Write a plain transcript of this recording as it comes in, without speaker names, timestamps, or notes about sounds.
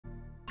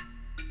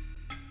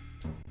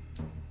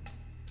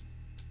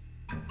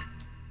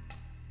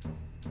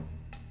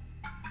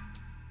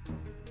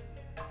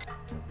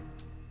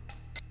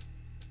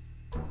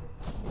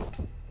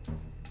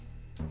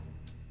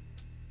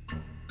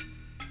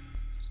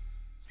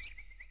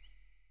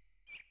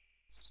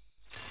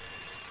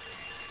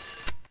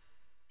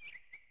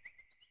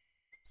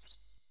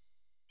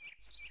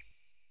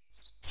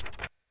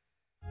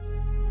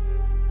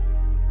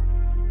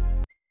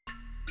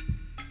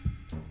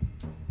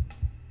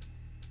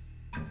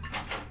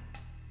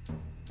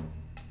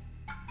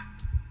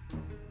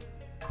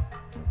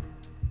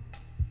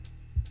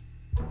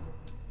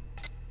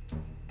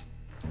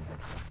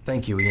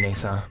Thank you,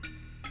 Ine-san.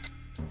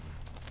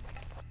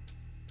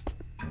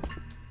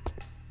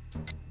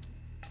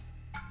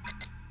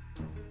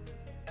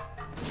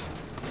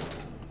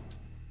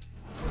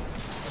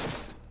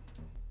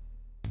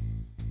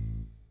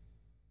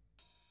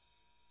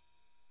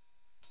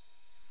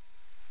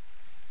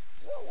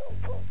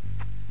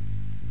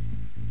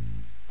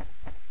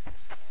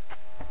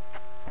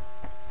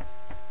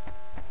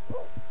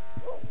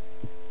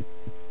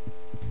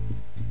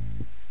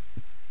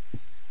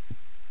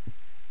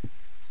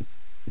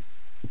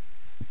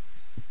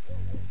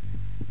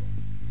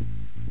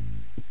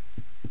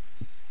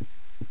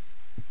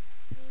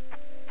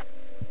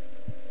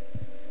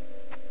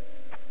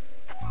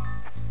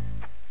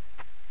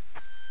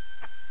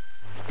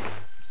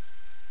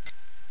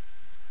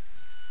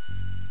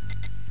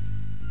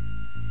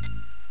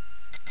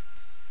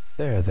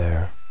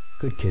 There.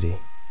 Good kitty.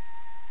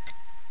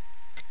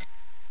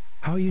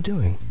 How are you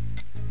doing?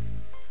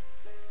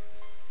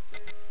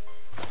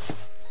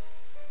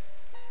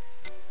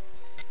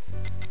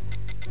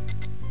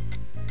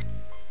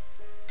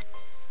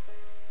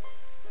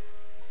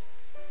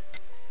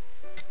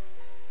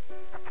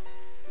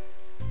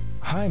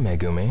 Hi,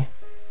 Megumi.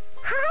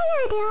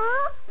 Hiya, Ryo.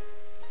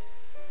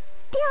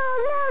 Ryo,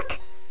 look!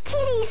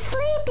 Kitty's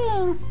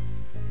sleeping!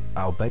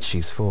 I'll bet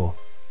she's full.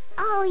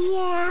 Oh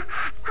yeah,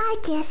 I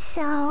guess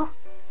so.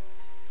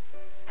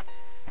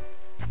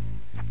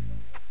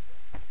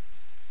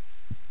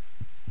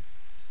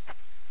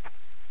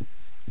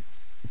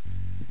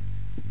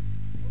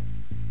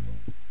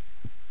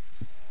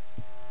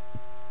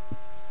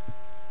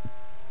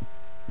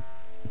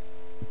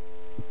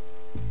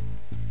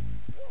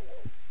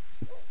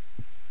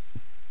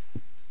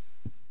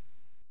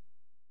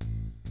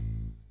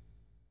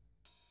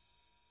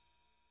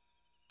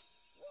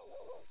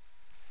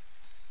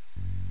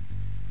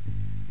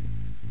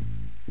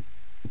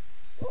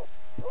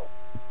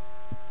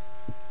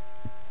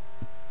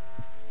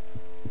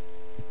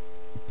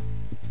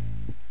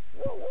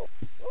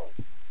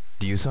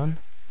 Ryu-san?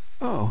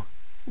 Oh,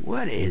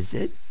 what is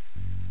it?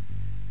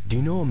 Do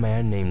you know a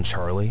man named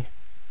Charlie?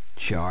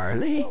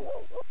 Charlie?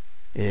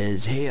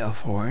 Is he a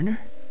foreigner?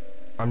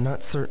 I'm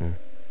not certain.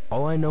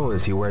 All I know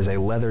is he wears a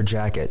leather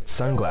jacket,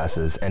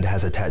 sunglasses, and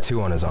has a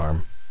tattoo on his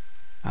arm.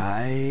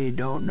 I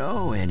don't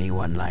know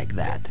anyone like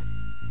that.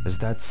 Is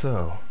that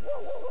so?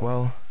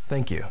 Well,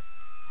 thank you.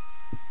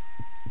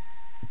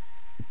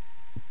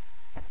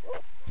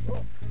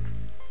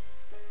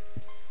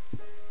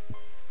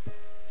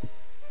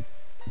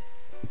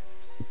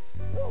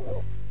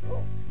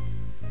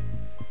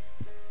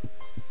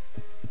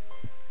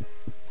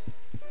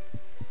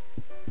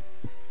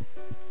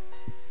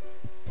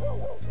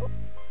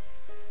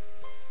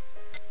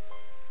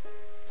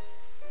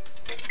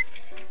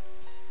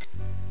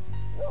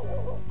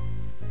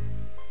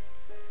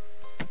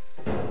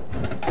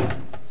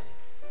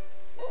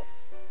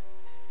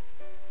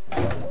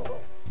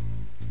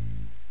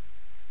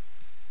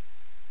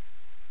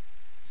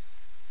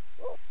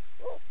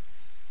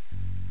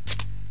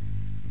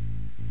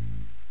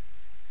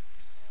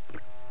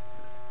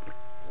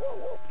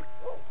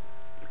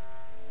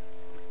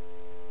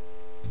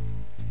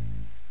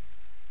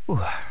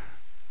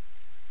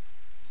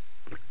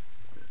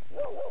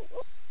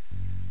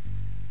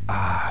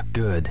 Ah,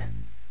 good.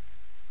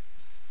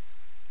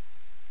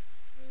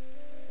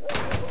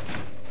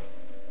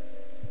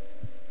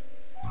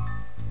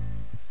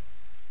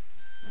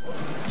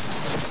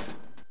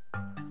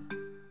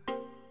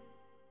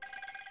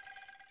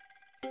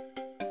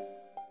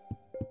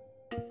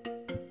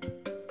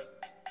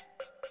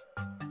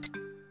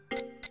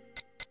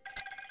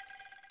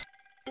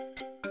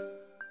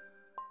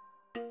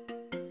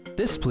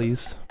 This,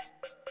 please.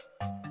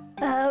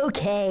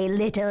 Okay,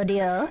 little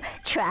Ryo,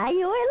 try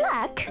your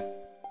luck.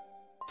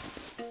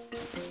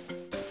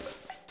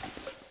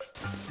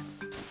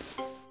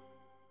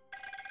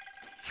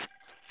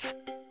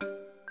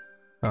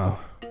 Oh,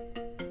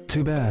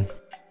 too bad.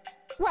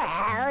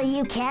 Well,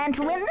 you can't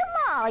win them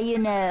all, you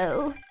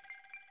know.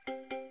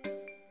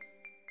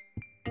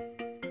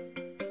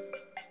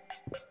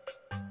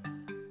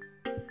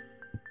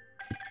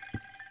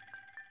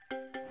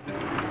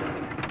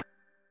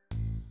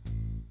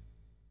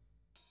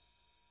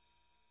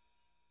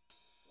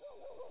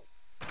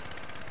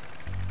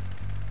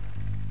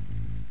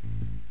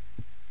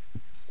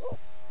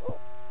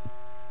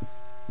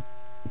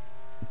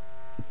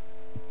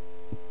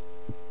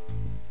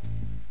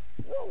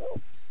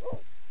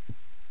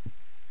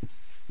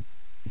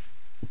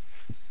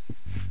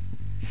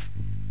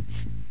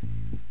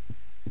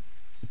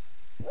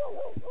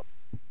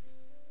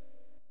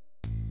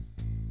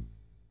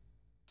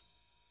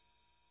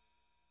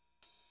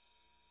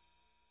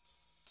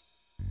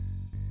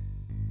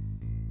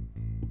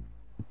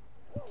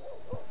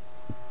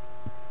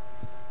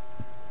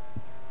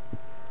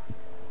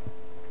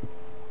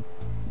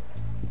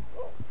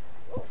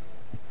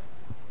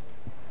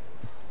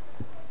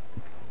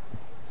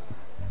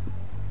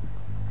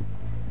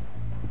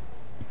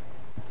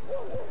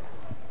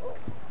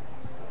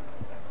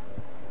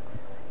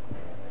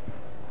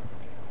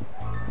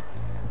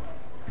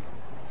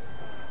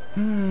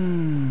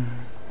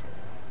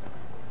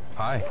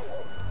 Hi.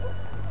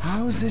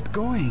 How's it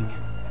going?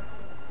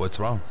 What's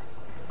wrong?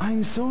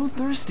 I'm so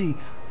thirsty.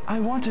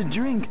 I want a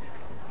drink,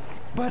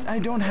 but I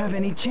don't have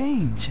any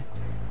change.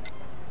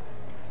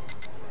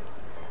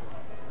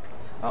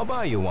 I'll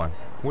buy you one.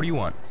 What do you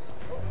want?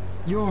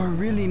 You're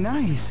really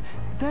nice.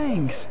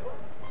 Thanks.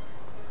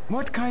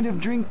 What kind of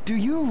drink do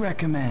you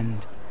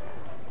recommend?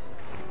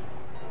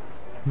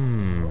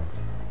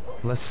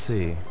 Let's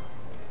see.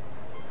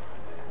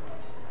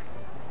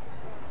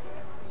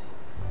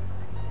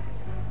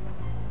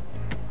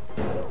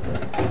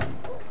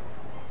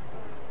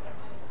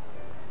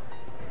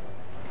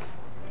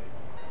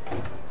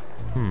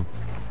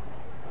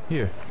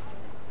 Here.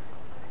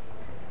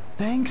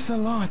 Thanks a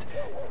lot.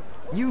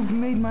 You've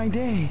made my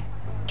day.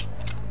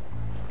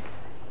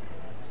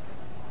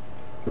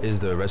 Is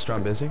the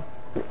restaurant busy?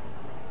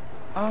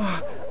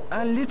 A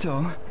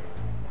little.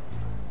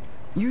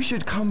 You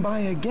should come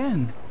by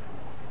again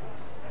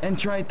and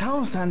try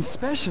Tao-san's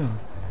special.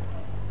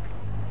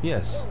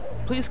 Yes.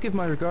 Please give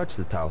my regards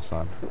to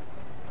Tao-san.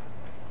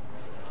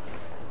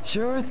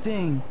 Sure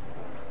thing.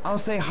 I'll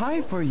say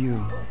hi for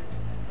you.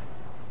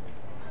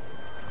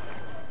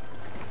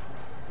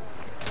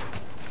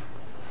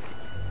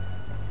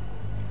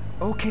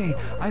 Okay,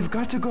 I've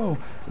got to go.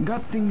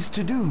 Got things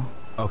to do.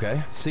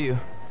 Okay, see you.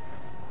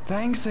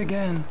 Thanks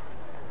again.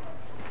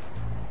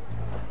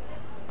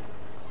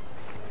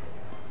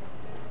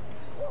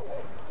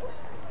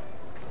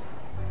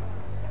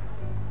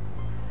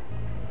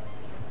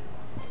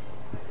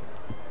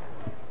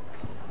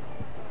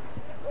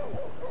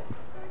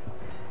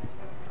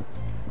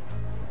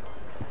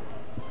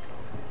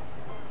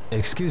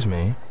 Excuse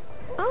me.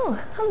 Oh,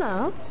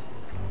 hello.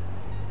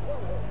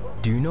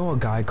 Do you know a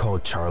guy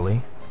called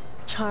Charlie?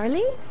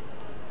 Charlie?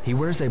 He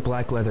wears a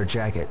black leather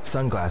jacket,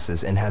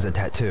 sunglasses, and has a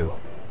tattoo.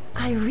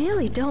 I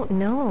really don't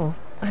know.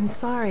 I'm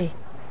sorry.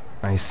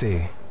 I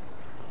see.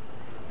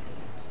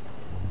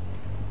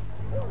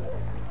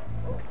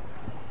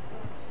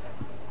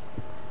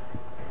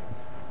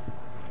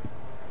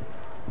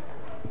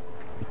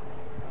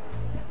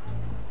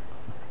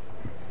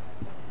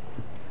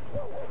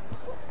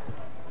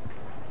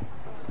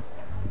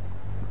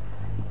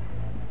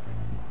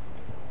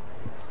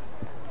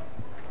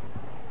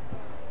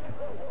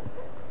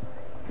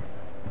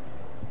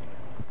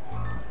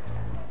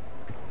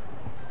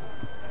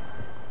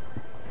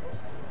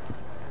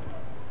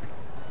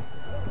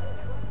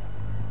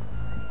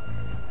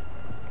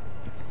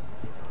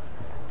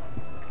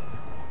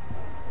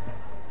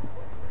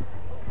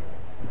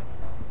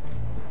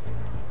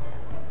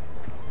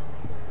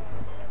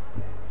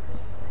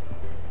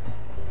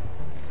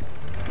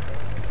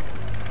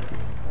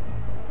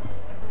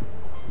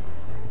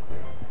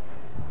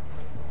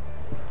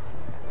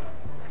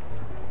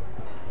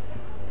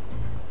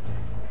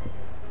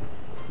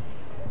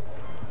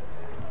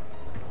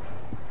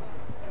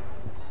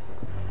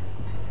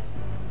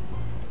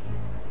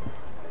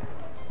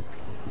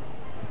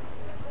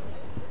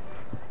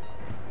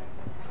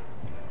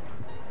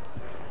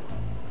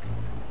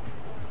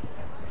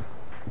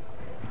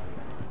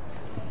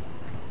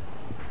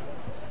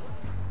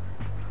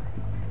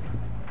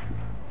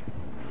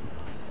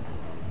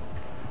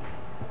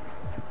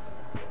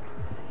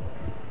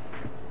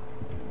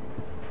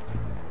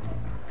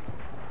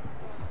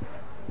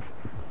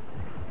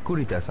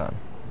 Kurita-san,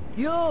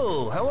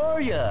 Yo, how are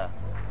ya?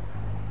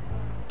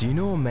 do you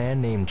know a man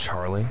named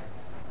Charlie?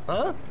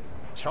 Huh?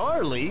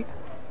 Charlie?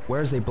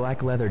 Wears a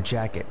black leather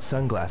jacket,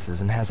 sunglasses,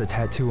 and has a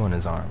tattoo on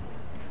his arm.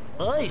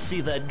 I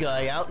see that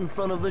guy out in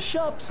front of the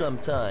shop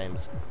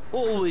sometimes.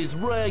 Always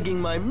ragging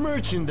my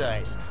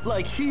merchandise,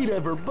 like he'd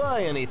ever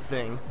buy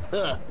anything.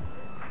 Huh.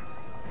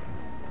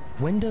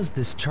 When does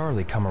this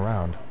Charlie come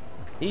around?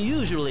 He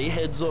usually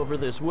heads over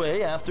this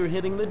way after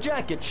hitting the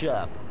jacket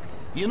shop.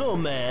 You know,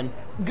 man,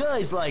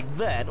 guys like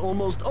that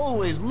almost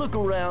always look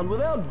around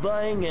without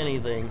buying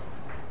anything.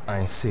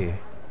 I see.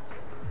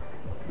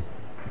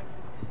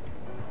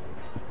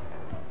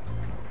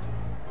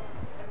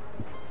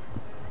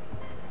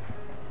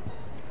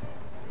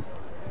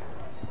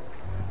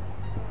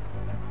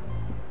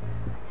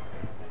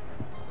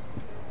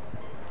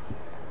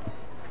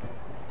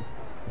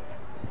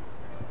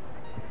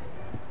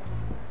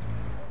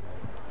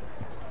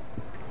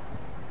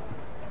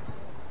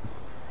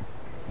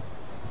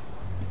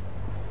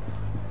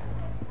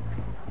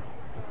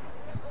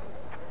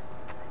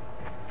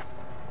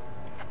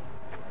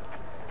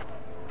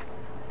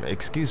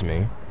 Excuse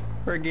me.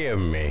 Forgive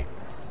me.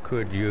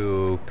 Could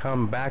you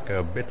come back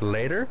a bit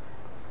later?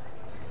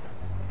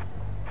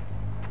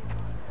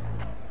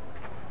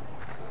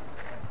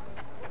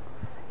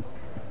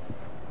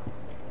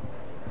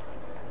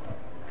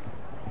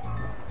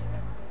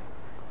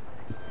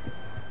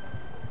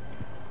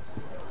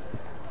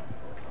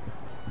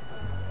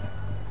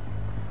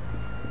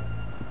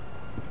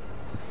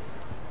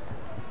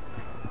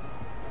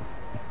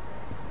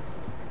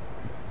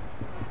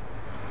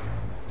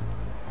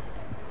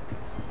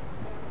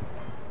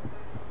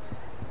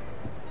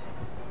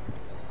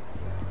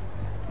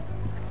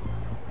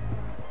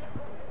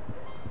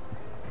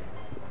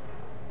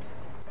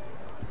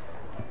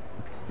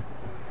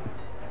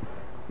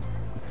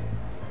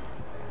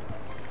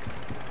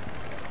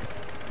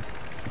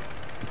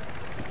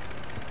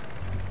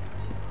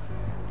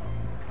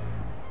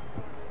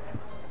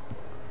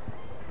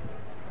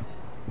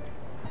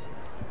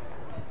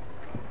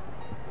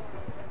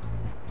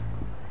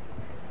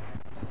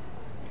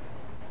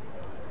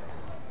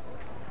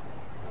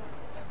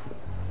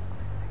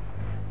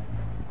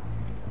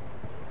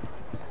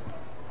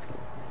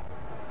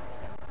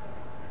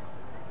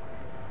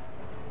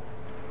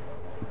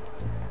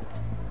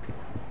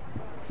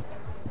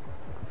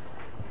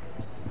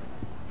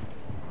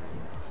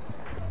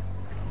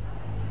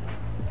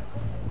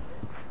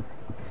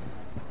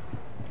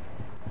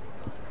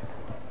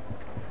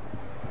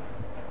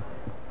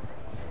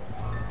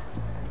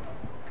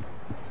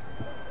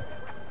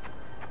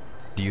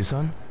 you,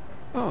 son?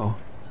 Oh,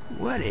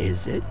 what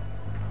is it?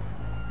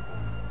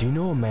 Do you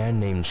know a man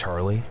named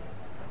Charlie?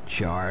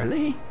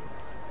 Charlie?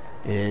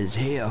 Is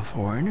he a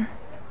foreigner?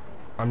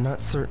 I'm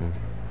not certain.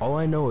 All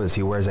I know is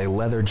he wears a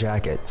leather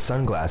jacket,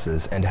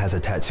 sunglasses, and has a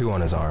tattoo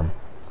on his arm.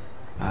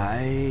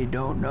 I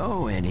don't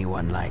know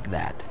anyone like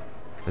that.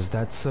 Is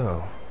that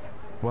so?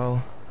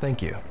 Well,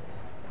 thank you.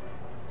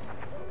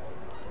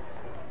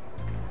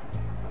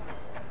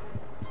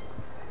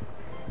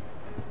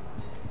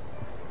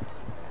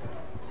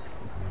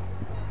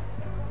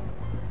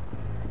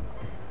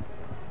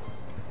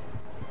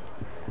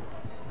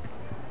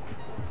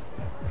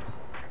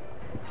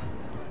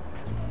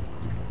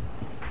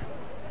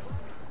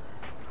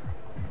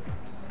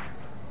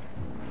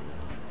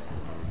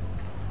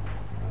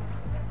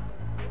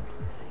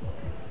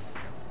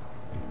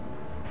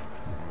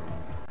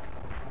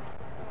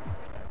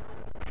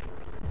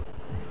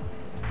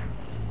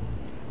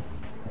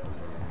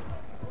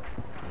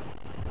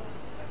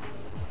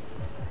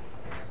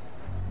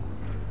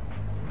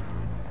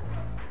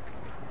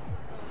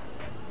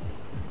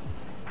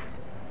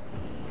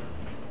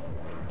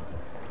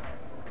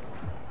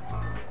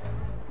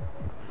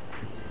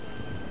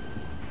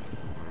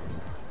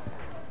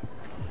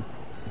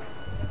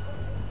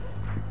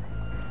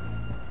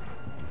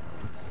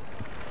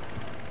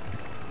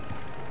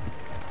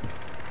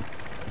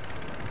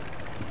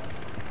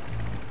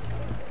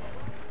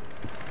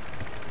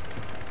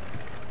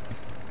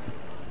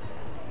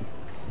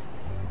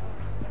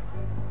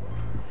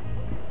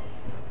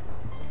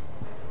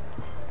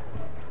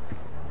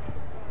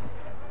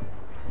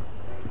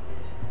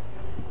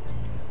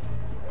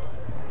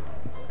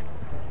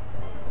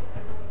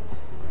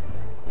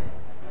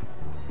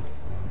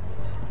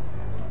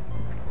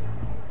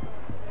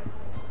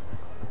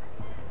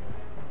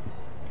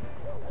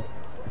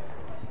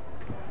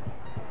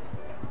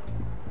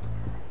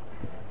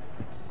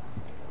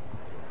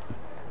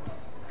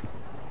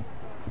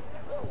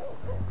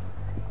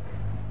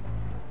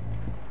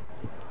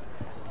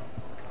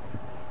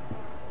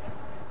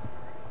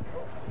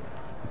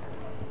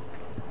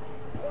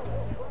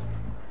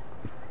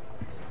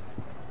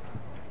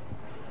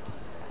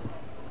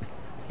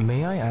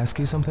 May I ask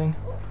you something?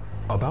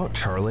 About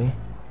Charlie?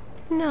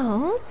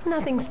 No,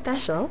 nothing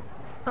special.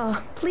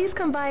 Oh, please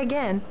come by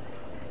again.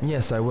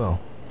 Yes, I will.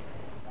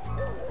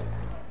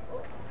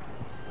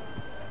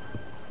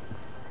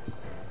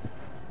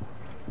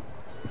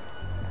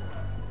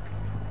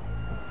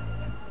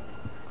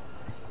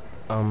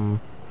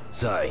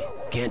 Sorry,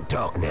 can't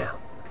talk now.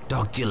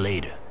 Talk to you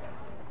later.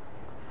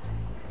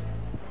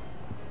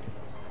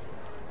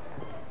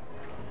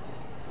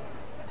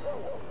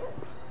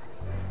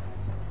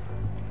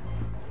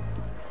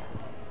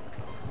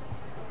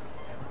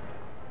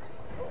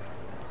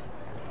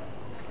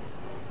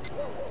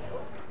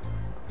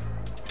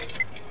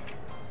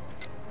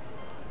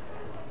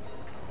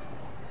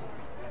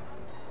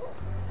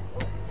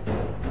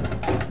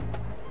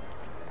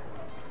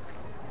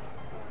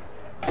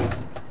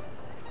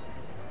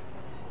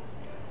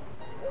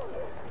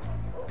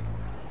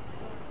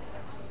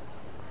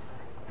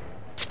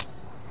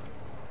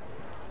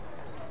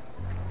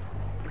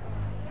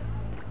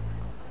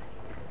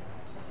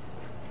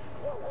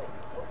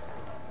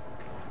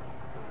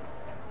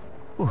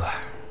 Ooh.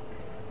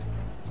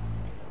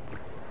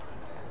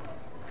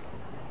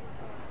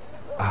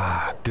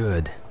 Ah,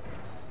 good.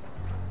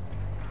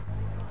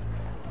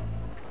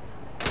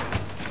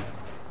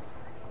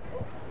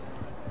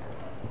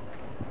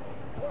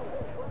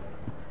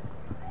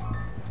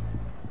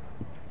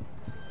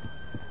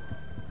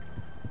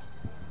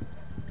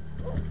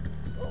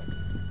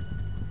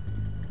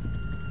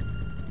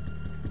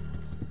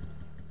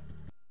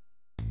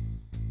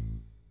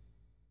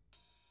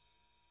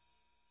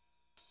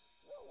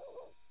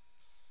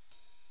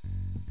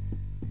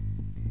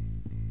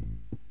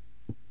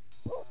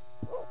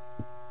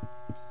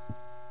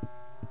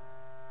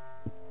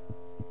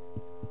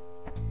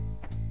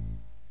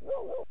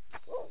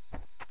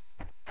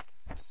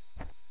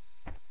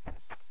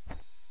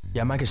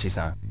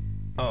 Yamagishi-san,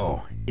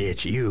 Oh,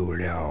 it's you,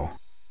 Ryo.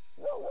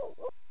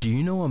 do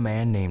you know a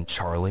man named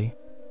Charlie?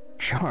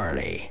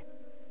 Charlie.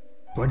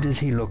 What does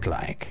he look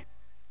like?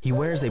 He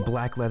wears a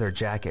black leather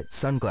jacket,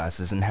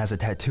 sunglasses, and has a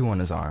tattoo on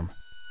his arm.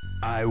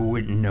 I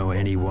wouldn't know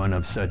anyone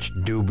of such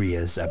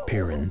dubious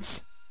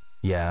appearance.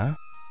 Yeah?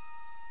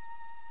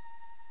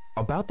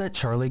 About that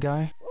Charlie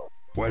guy?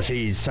 Was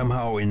he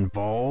somehow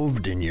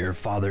involved in your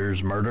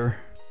father's murder?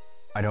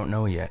 I don't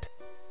know yet.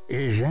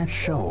 Is that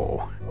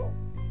so?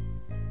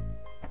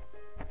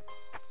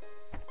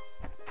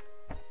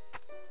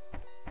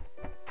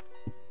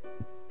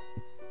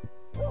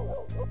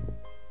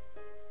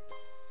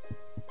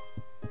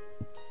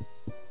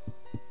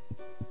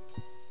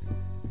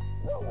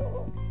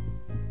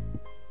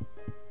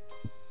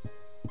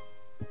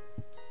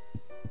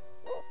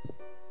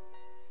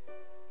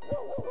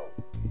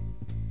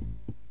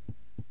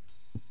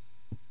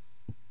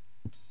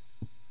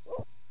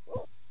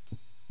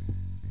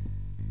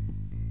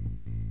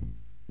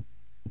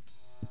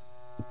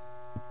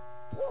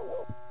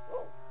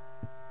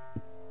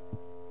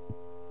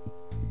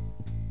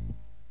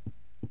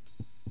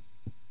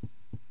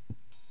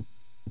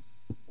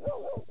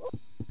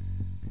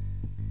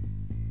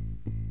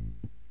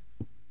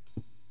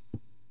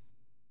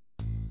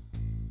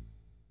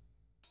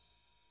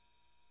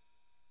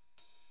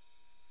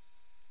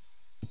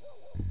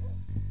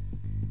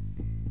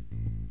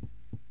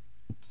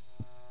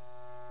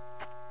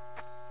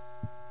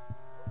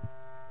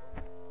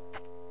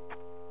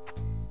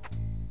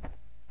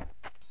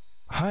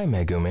 Hi,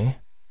 Megumi.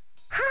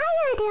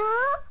 Hiya, Ryo.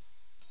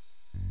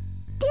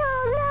 Ryo,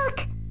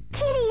 look!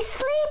 Kitty's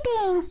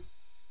sleeping!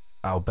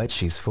 I'll bet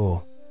she's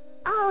full.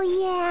 Oh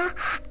yeah,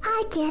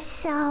 I guess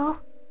so.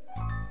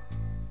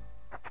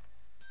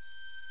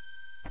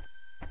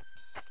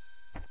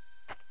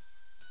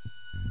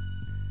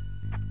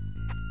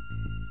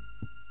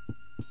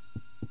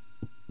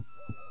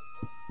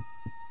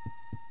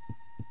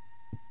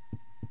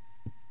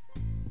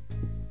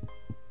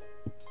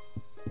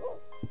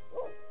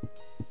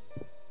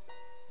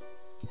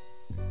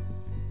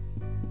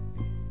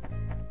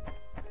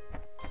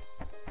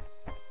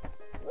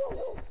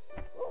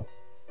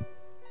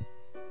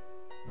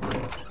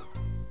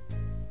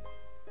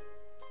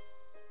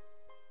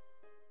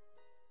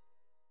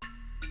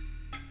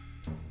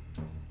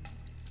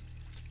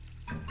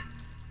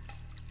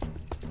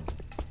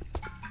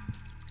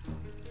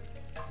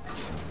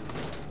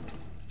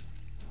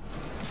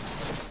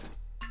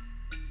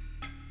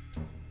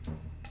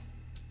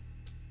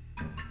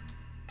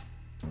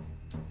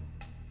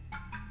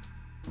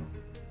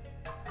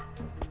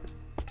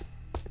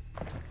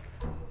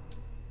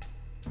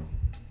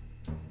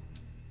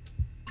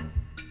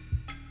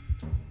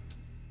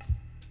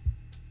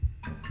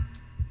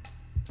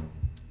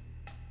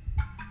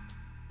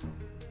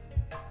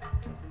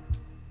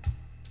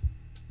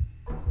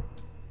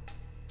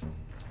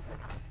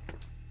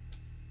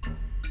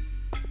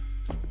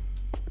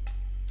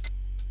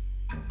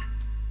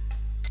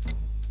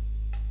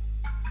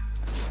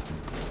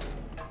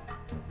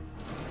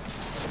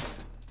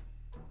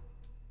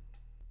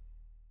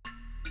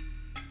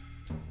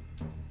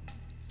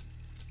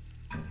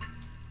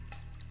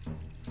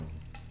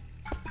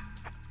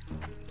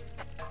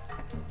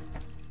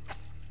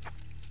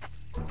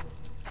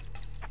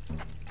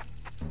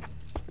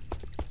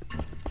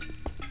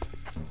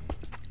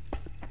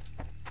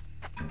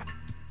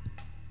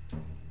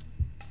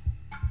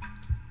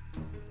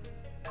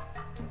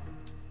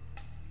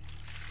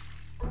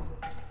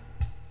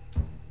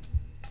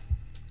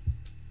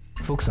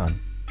 Fukusan,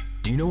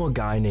 do you know a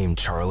guy named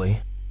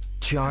Charlie?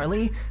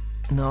 Charlie?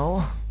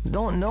 No,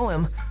 don't know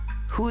him.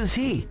 Who is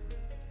he?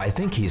 I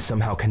think he's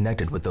somehow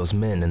connected with those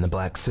men in the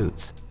black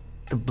suits.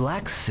 The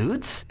black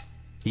suits?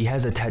 He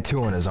has a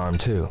tattoo on his arm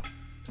too.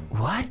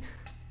 What?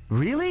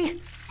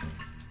 Really?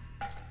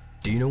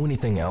 Do you know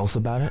anything else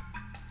about it?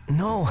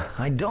 No,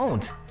 I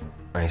don't.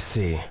 I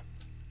see.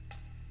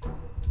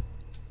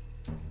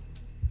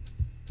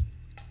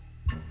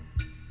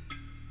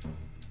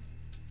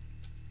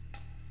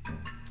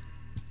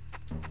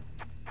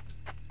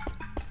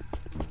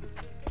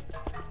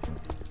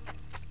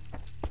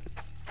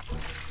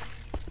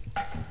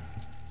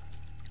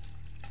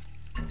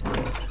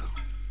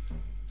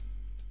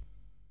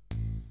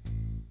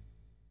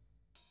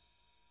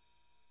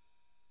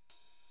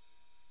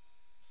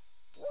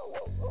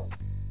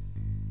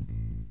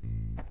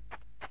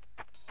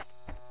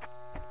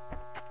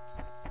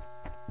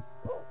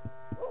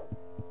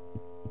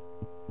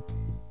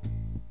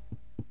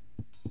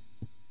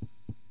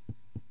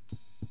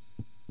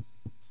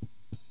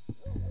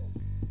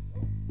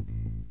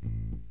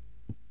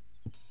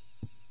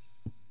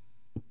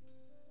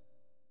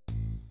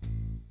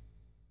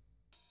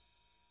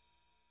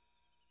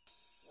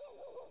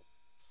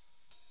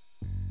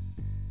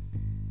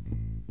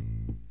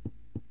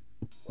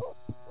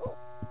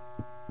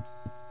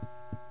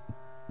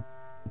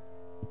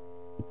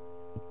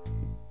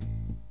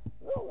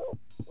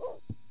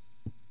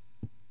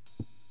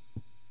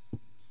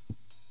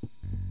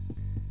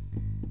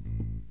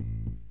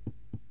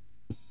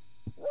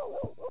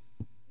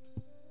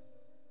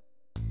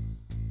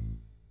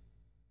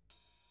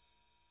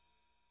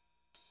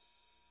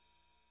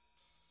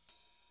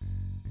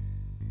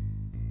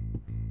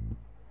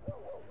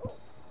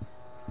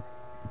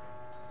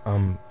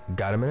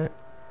 Got a minute?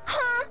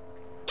 Huh?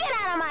 Get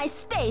out of my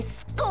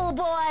space,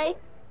 schoolboy!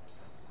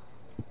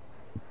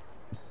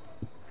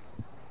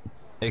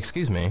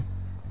 Excuse me.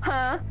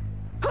 Huh?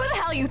 Who the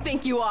hell you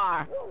think you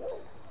are?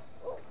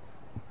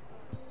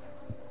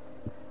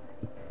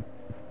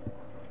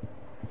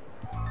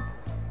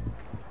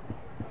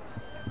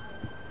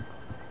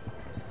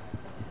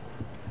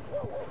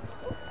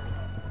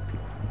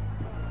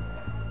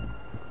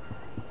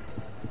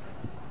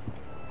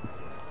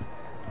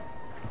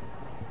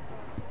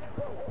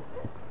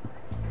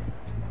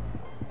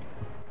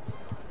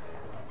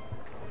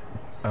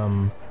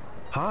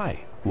 Hi,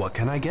 what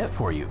can I get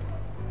for you?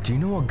 Do you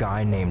know a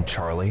guy named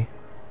Charlie?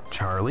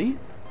 Charlie?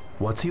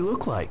 What's he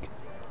look like?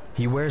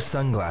 He wears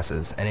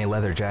sunglasses and a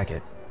leather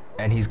jacket,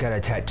 and he's got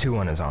a tattoo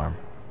on his arm.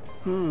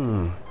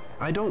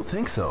 I don't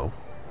think so.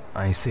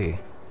 I see.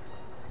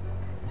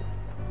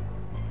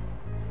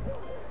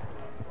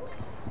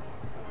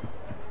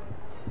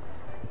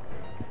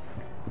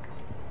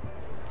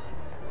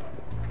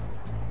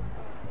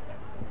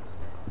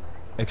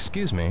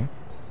 Excuse me?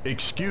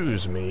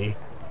 Excuse me?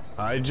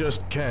 I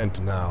just can't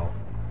now.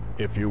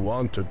 If you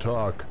want to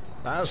talk,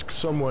 ask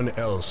someone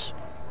else.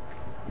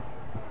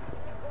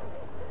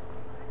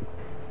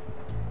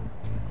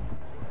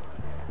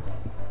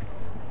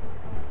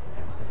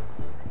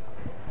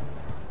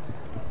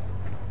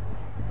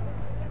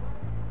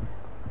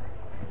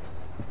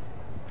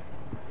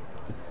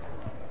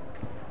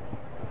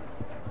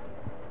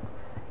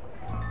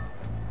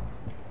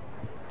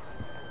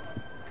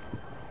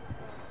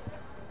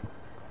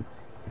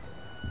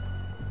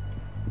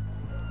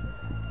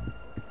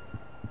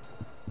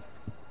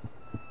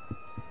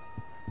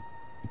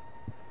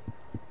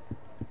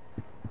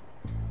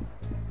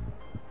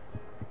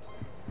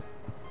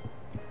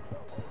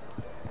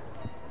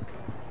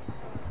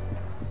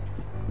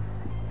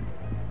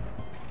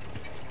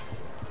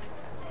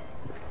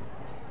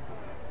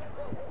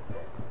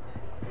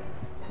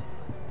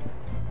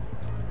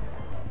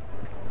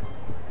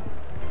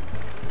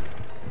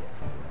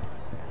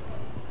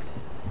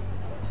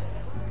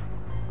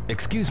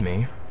 Excuse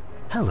me.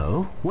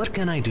 Hello, what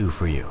can I do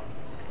for you?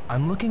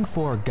 I'm looking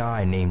for a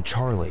guy named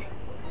Charlie.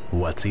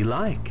 What's he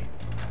like?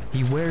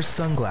 He wears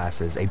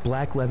sunglasses, a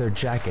black leather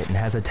jacket, and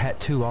has a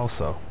tattoo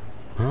also.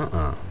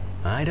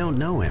 I don't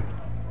know him.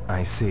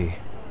 I see.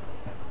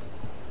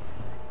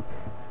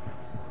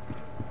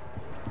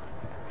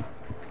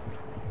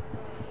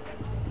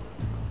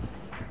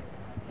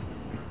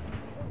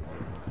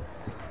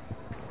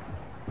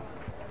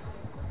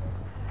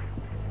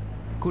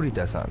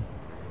 Kurita-san.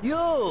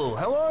 Yo,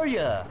 how are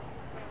ya?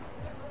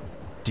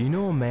 Do you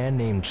know a man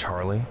named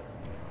Charlie?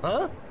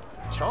 Huh?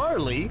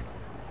 Charlie?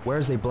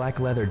 Wears a black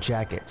leather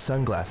jacket,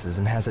 sunglasses,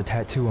 and has a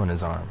tattoo on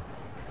his arm.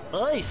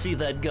 I see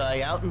that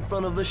guy out in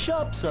front of the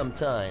shop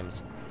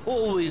sometimes.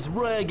 Always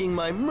ragging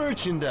my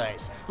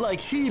merchandise, like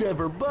he'd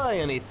ever buy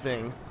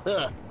anything.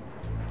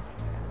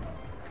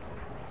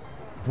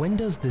 When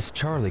does this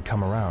Charlie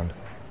come around?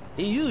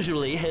 He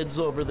usually heads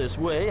over this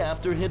way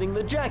after hitting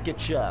the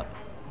jacket shop.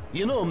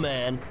 You know,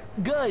 man,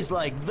 guys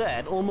like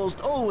that almost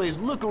always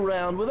look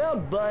around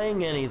without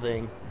buying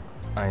anything.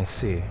 I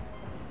see.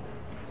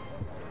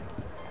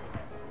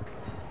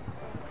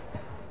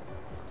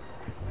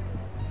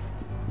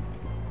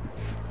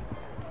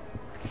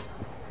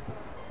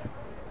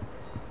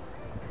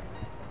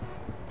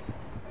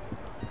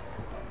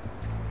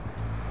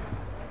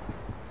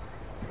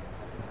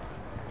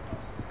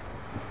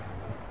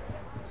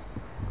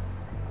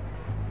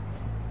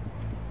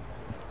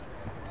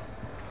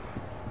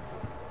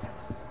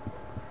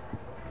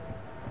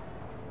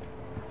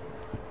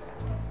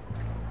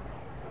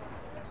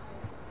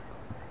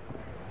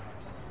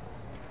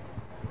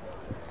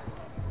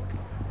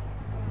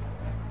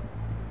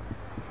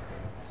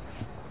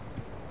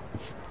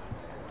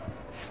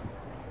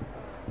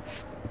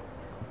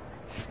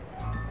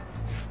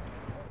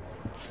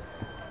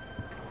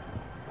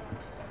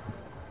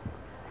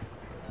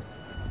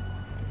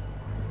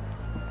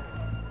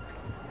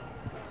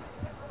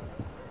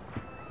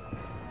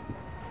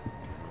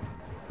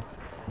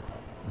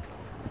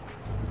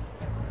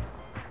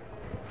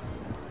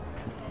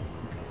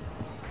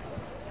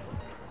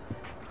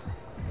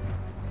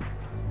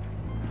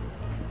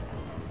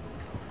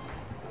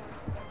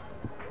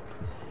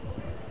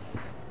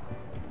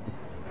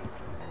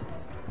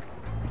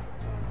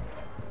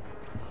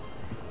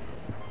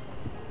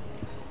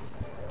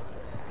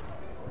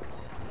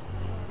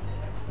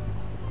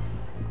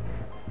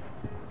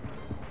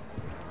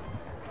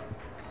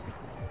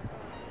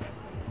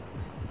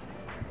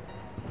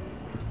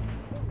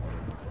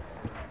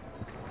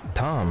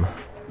 Tom.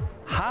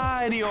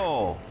 Hi,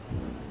 Ryo.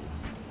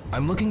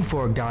 I'm looking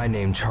for a guy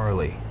named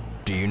Charlie.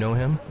 Do you know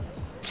him?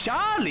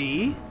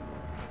 Charlie?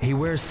 He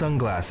wears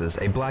sunglasses,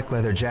 a black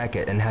leather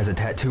jacket, and has a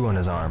tattoo on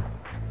his arm.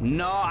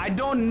 No, I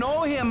don't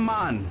know him,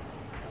 man.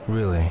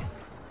 Really?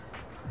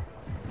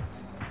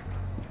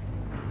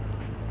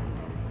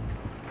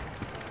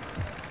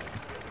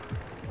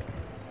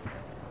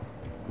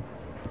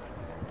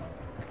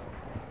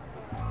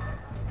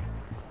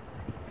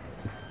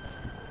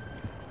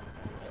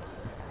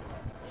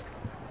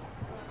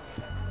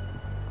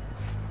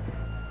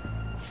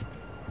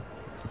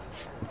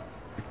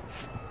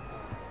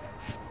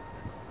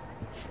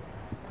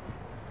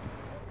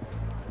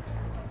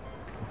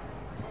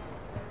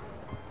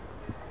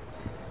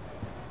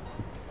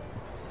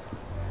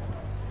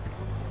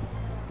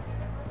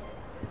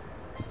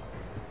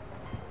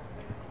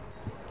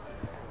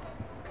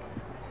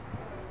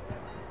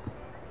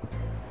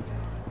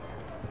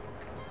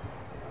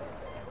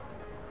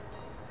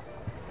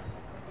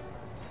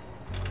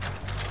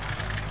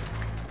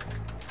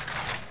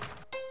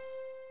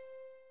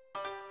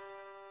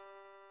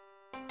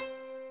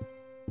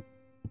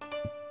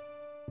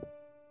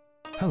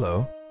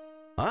 Hello.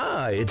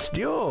 Ah, it's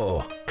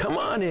Ryo. Come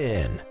on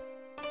in.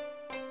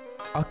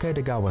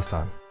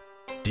 Akedegawa-san.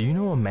 Do you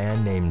know a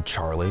man named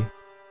Charlie?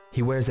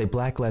 He wears a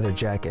black leather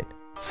jacket,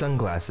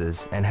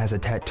 sunglasses, and has a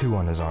tattoo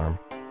on his arm.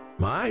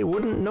 I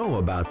wouldn't know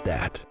about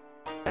that.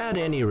 At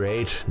any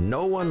rate,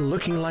 no one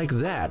looking like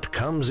that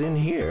comes in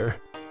here.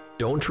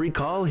 Don't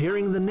recall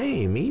hearing the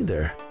name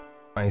either.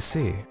 I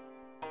see.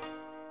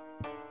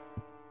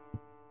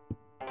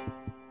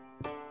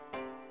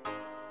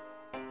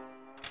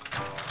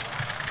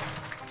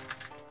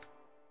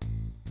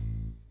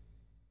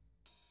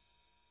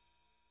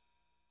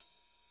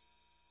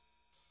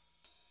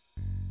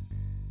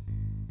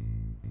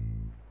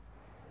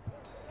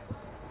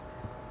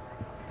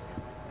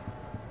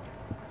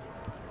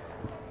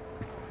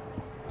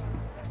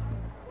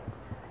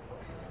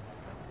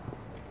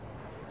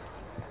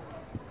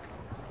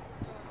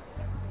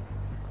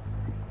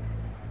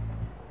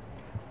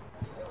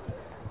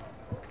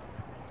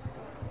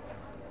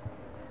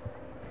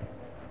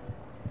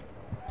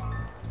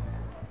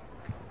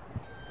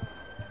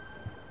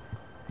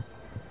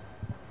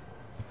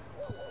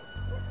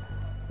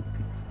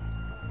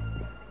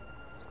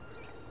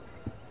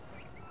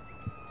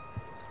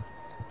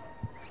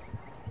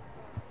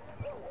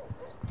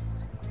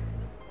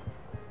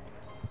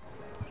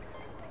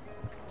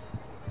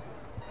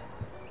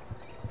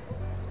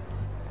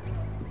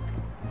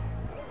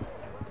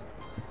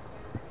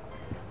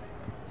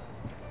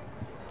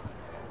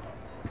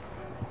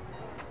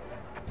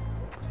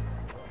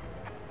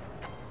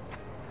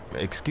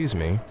 Excuse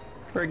me?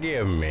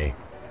 Forgive me.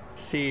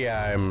 See,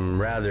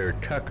 I'm rather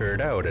tuckered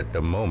out at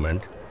the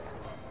moment.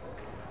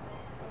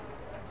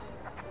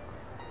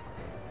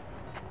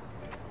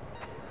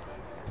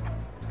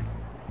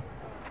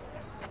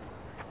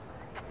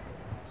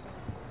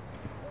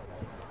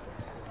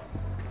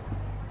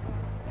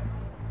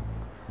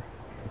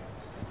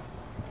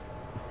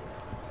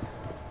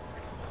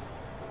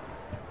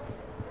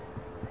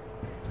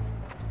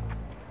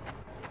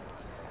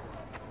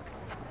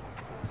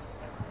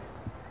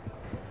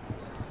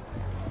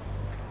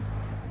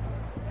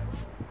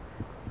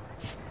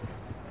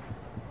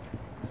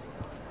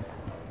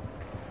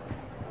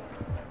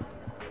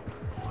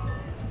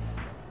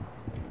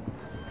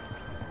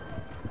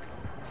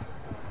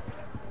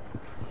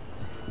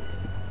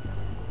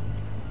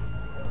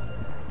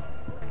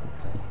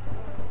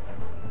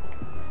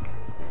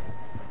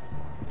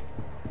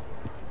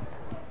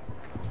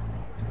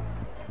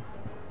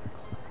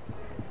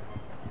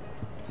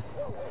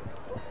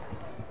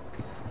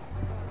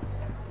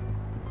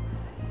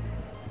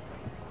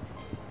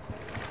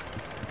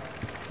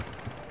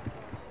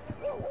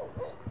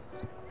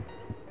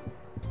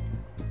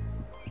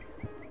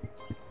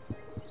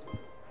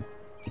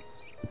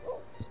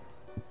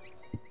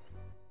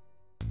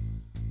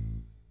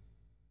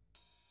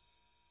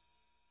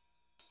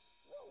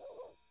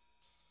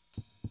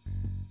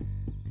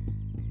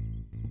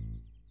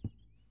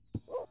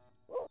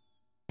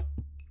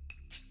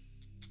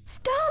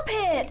 Stop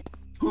it!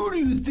 Who do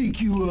you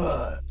think you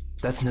are?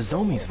 That's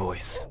Nozomi's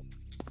voice.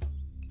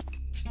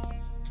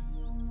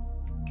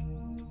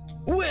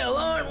 Well,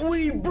 aren't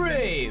we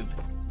brave?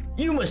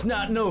 You must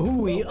not know who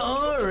we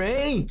are,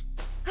 eh?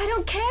 I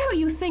don't care who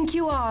you think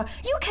you are.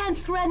 You can't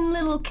threaten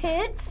little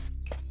kids.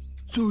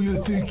 So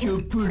you think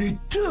you're pretty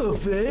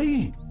tough,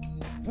 eh?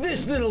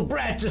 This little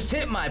brat just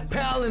hit my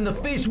pal in the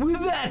face with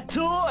that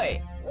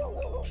toy!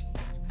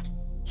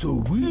 So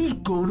we're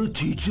gonna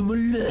teach him a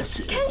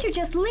lesson. Can't you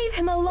just leave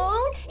him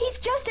alone? He's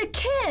just a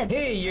kid.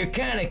 Hey, you're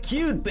kinda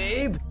cute,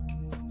 babe.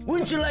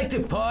 Wouldn't you like to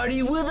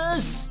party with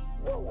us?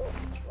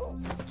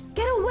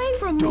 Get away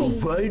from me! Don't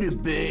fight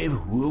it, babe.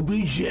 We'll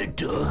be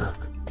gentle.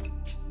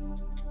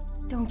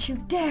 Don't you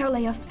dare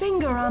lay a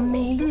finger on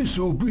me.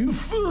 This'll be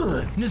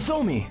fun.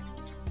 Nozomi!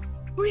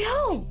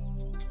 Ryo!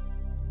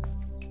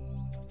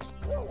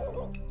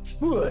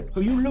 What?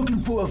 Are you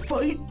looking for a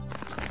fight?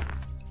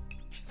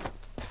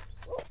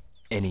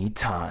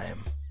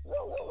 Anytime.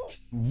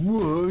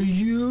 Were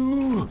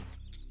you?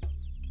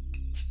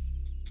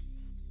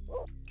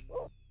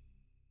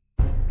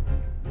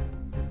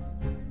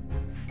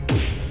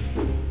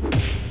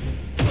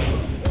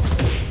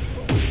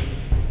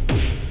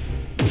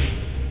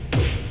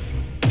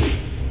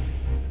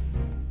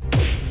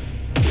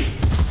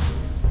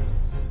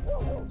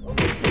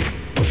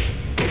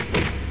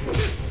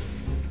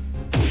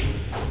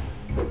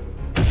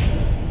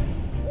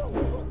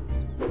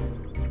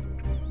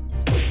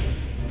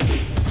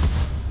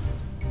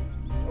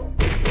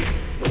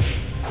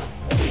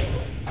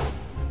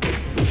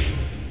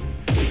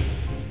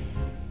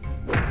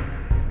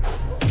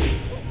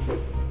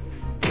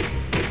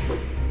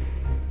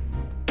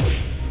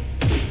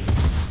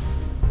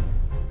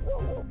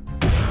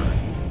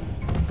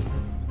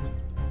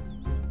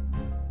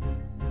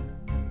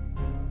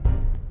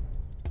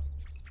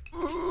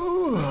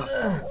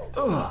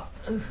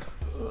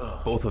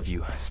 Both of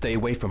you, stay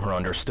away from her,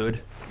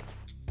 understood?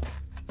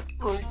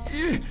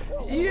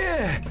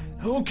 Yeah,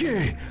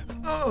 okay.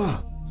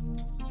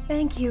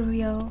 Thank you,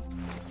 Ryo.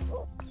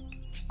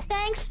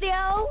 Thanks,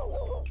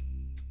 Ryo.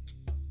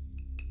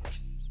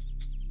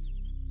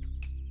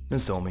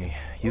 Nozomi,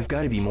 you've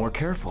got to be more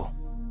careful.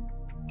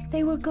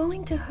 They were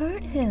going to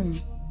hurt him.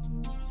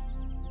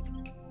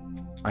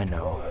 I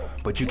know,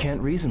 but you can't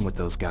reason with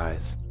those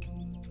guys.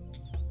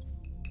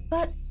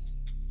 But...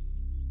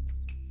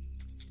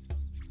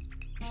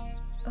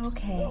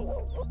 okay.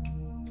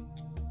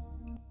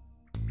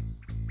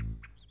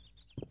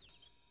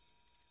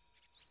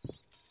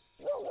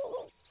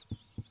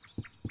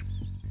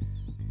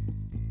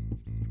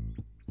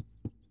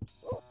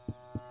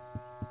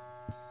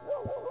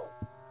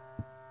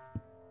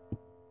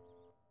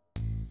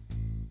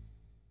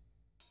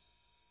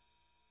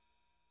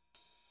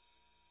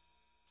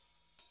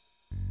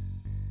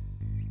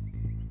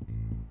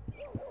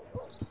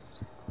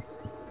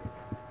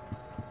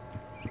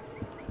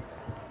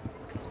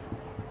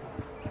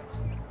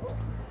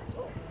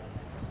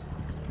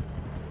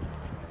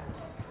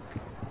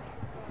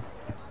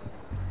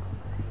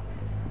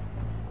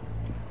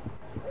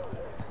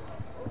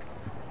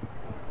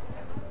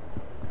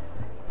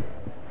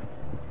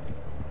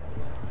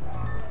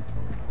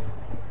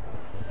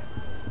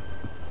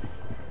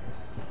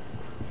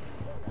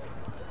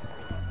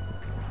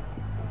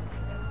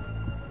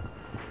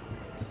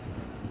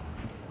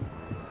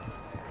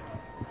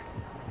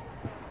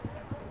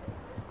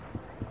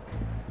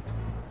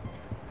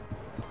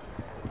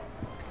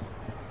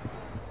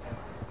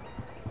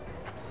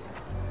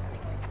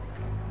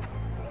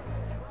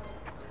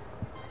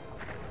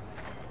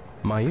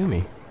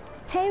 Mayumi.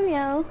 Hey,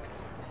 Ryo.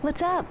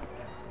 What's up?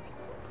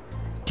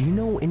 Do you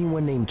know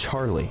anyone named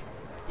Charlie?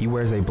 He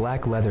wears a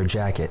black leather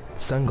jacket,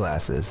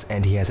 sunglasses,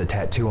 and he has a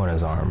tattoo on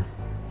his arm.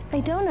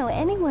 I don't know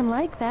anyone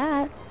like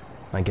that.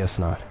 I guess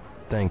not.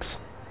 Thanks.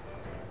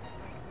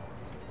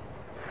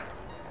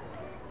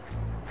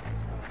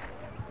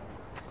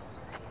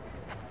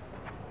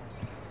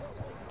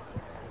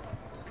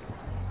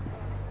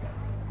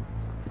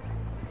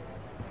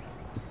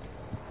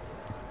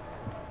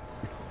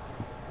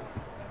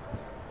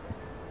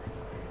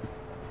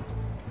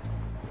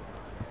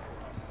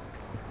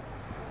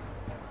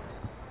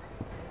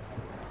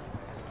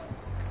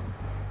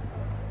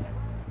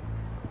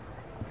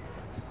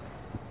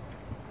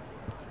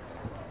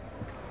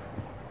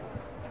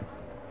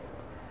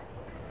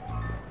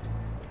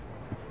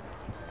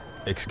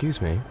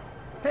 Excuse me?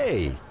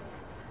 Hey!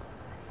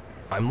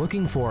 I'm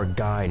looking for a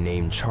guy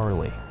named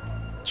Charlie.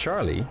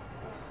 Charlie?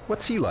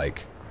 What's he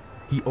like?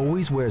 He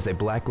always wears a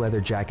black leather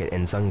jacket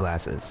and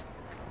sunglasses.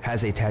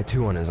 Has a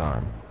tattoo on his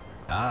arm.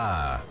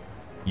 Ah.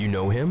 You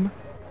know him?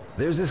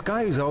 There's this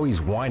guy who's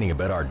always whining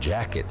about our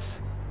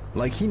jackets.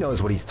 Like he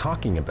knows what he's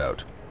talking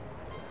about.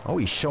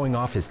 Always showing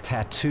off his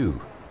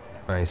tattoo.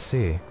 I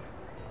see.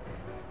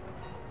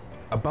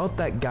 About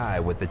that guy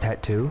with the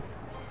tattoo?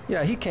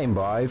 Yeah, he came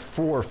by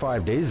 4 or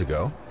 5 days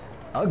ago.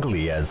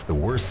 Ugly as the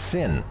worst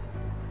sin.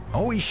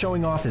 Always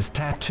showing off his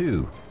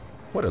tattoo.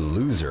 What a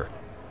loser.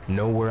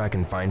 Know where I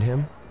can find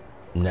him?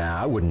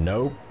 Nah, I wouldn't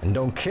know, and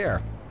don't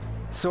care.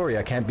 Sorry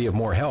I can't be of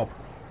more help.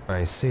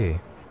 I see.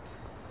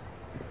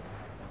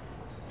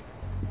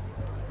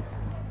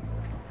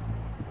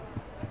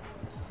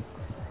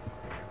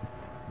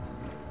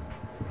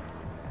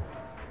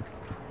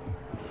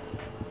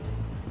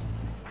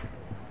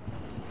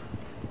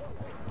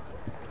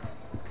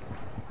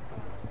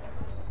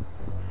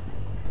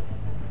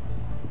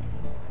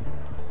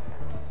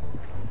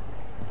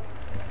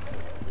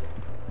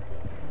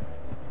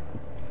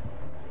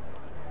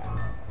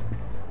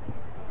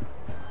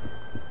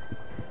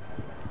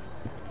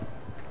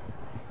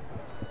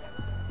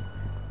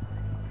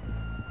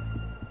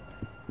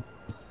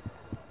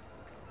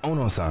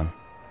 Ono-san.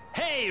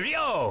 Hey,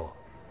 Ryo!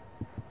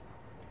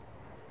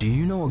 Do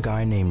you know a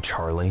guy named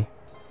Charlie?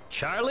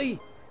 Charlie?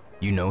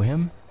 You know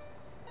him?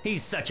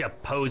 He's such a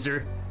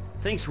poser.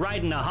 Thinks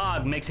riding a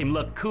hog makes him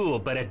look cool,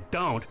 but it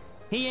don't.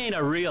 He ain't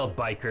a real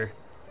biker.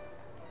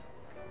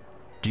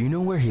 Do you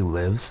know where he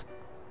lives?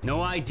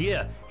 No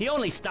idea. He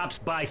only stops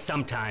by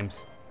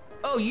sometimes.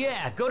 Oh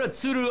yeah, go to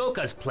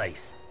Tsuruoka's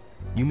place.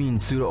 You mean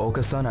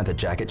Tsuruoka-san at the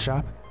jacket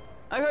shop?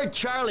 I heard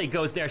Charlie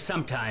goes there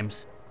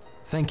sometimes.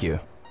 Thank you.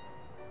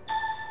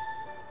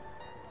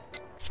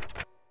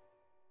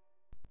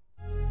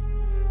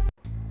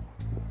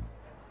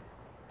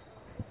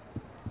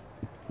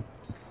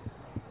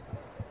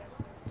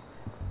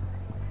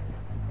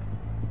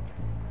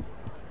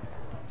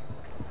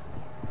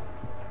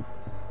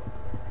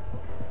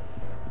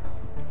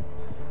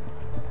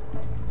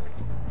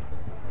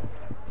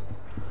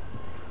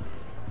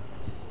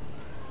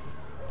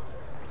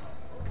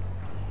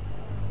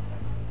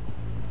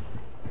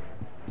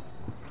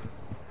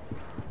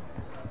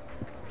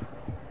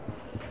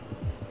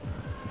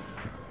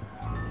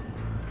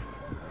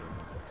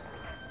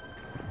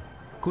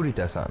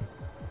 Kurita-san.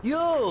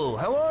 Yo,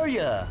 how are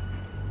ya?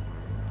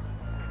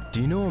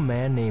 Do you know a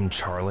man named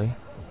Charlie?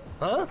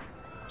 Huh?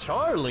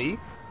 Charlie?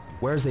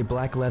 Wears a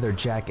black leather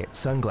jacket,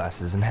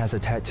 sunglasses, and has a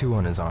tattoo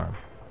on his arm.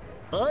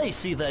 I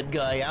see that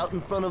guy out in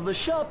front of the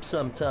shop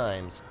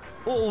sometimes.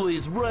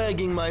 Always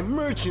ragging my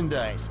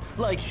merchandise,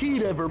 like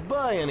he'd ever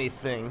buy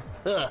anything.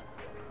 Huh.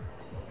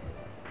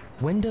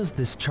 When does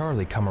this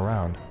Charlie come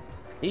around?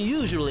 He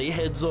usually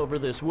heads over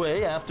this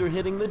way after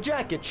hitting the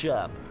jacket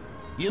shop.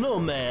 You know,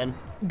 man,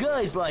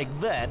 guys like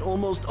that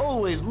almost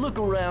always look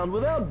around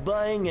without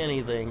buying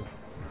anything.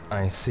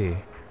 I see.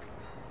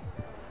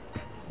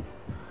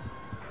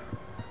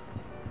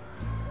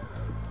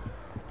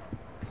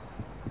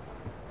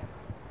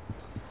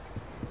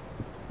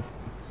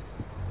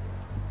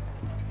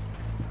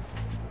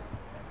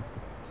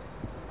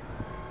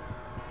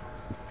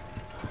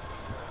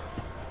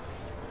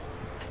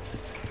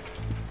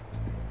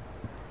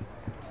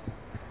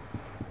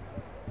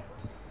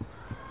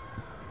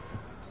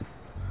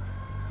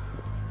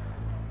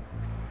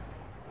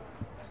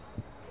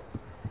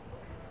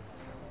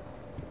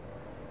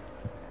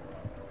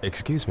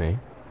 Excuse me?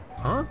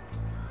 Huh?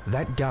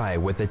 That guy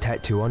with the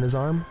tattoo on his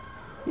arm?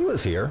 He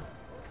was here.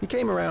 He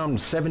came around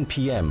 7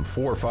 p.m.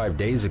 4 or 5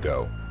 days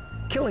ago.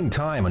 Killing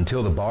time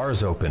until the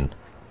bars open.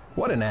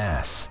 What an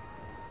ass.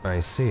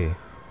 I see.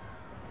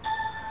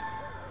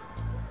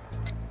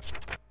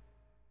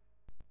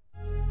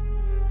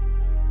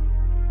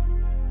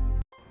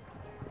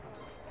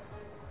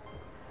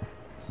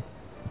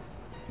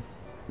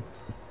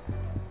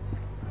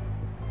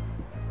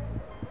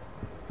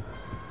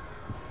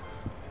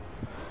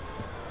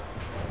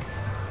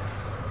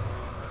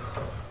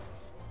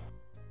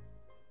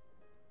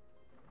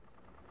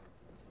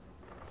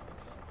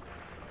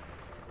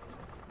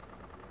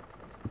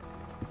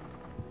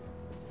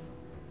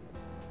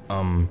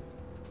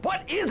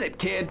 What is it,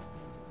 kid?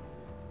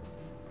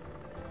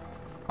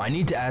 I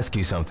need to ask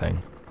you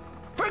something.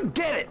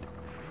 Forget it!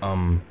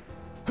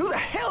 Who the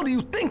hell do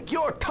you think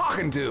you're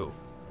talking to?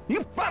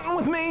 You frontin'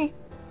 with me?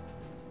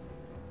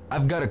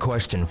 I've got a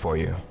question for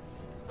you.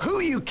 Who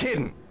you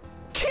kidding?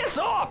 Kiss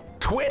off,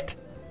 twit!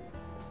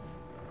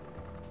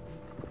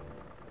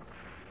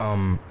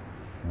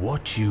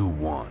 What you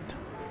want?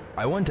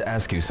 I want to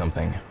ask you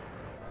something.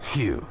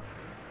 Phew.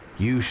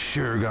 You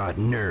sure got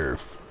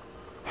nerve.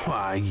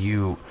 Why,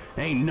 you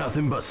ain't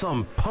nothing but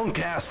some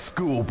punk-ass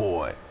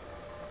schoolboy.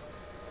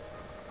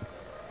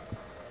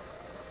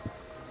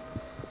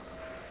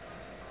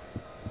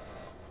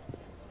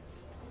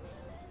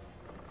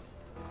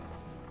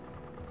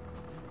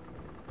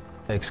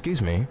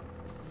 Excuse me?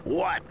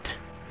 What?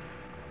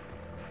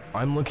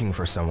 I'm looking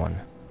for someone.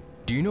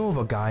 Do you know of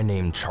a guy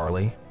named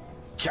Charlie?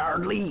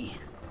 Charlie?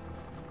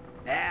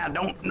 I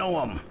don't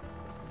know him.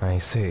 I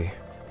see.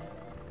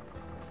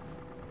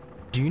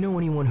 Do you know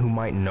anyone who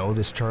might know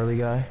this Charlie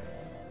guy?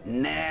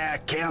 Nah,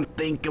 can't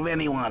think of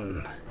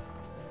anyone.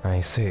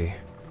 I see.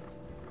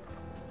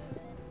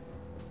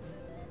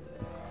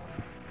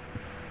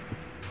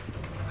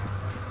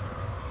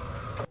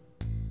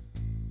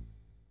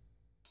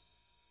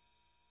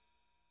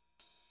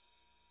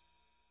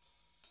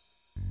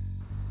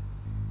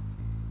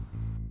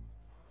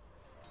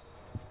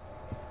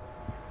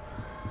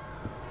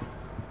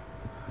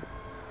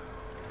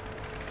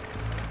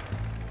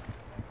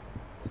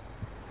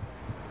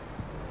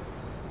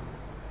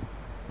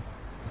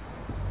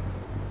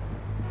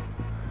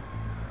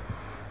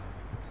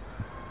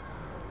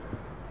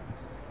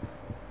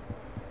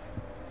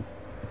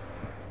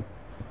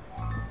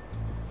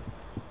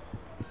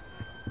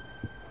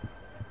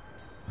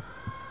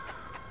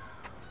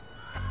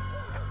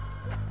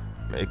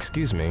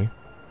 Excuse me?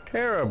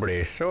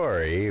 Terribly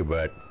sorry,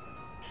 but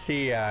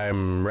see,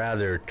 I'm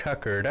rather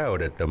tuckered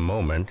out at the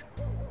moment.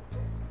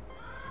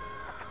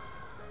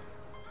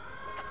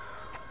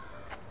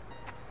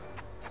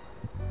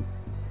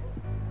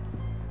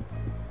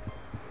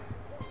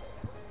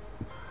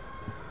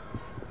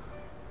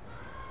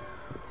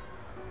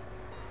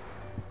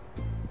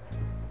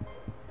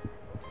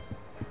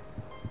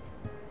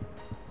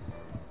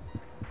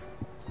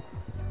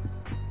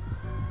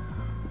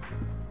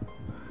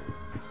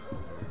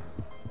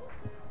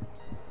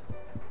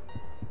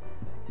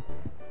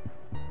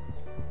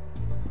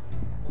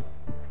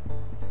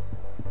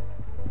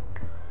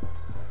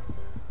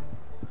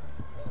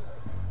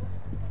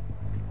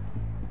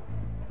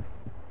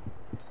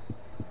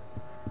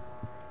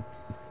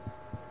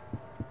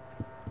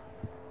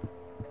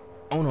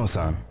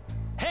 Ono-san.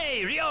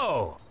 Hey,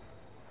 Ryo!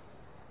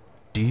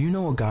 Do you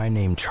know a guy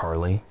named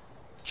Charlie?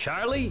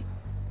 Charlie?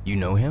 You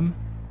know him?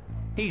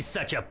 He's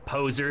such a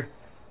poser.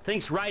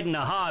 Thinks riding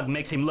a hog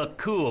makes him look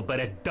cool,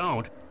 but it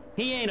don't.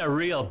 He ain't a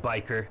real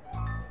biker.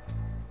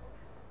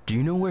 Do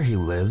you know where he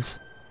lives?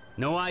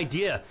 No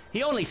idea.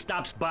 He only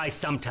stops by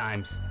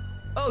sometimes.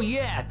 Oh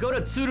yeah, go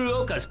to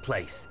Tsuruoka's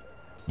place.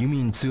 You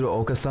mean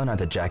Tsuruoka-san at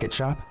the jacket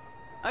shop?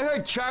 I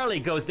heard Charlie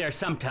goes there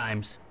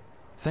sometimes.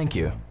 Thank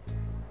you.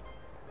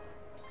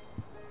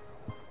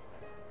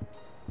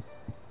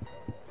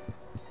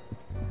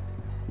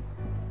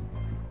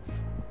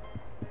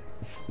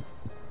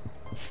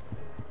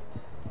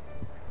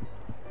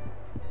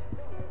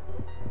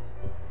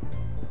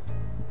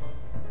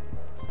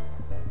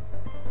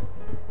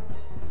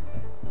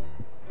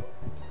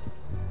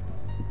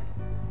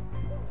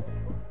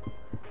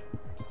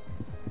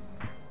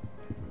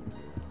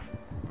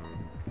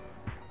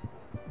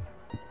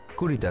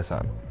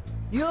 Kurita-san.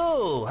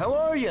 Yo, how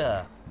are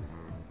ya?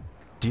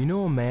 Do you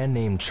know a man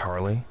named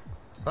Charlie?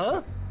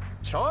 Huh?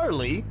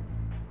 Charlie?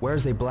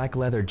 Wears a black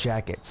leather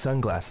jacket,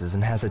 sunglasses,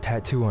 and has a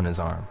tattoo on his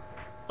arm.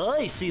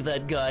 I see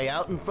that guy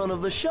out in front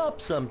of the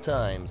shop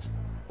sometimes.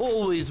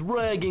 Always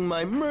ragging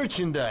my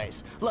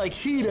merchandise, like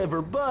he'd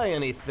ever buy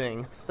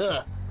anything.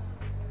 Ugh.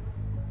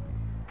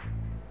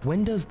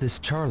 When does this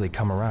Charlie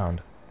come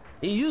around?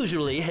 He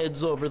usually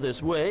heads over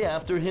this way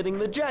after hitting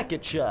the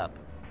jacket shop.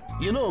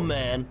 You know,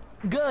 man,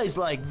 guys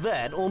like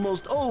that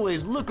almost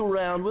always look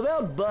around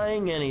without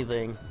buying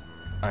anything.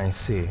 I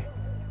see.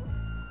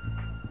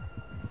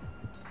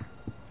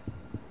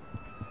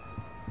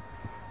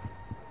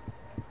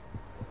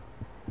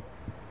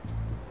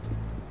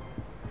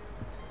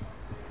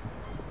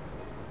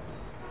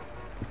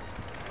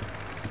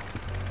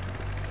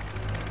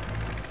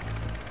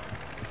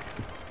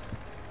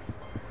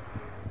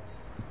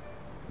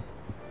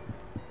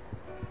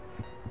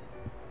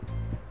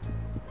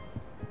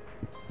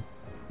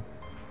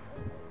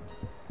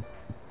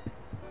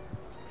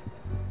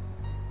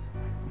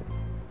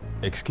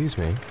 Excuse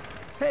me?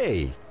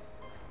 Hey!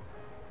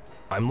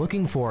 I'm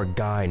looking for a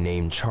guy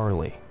named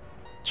Charlie.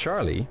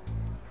 Charlie?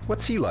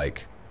 What's he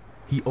like?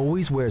 He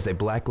always wears a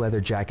black leather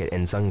jacket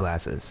and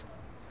sunglasses.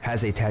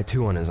 Has a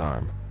tattoo on his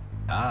arm.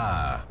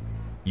 Ah.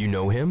 You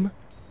know him?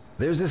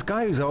 There's this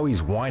guy who's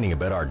always whining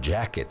about our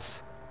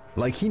jackets.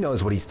 Like he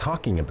knows what he's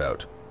talking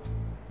about.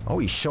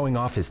 Always showing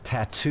off his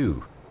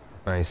tattoo.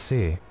 I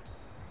see.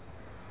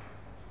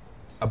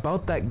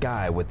 About that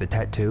guy with the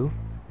tattoo,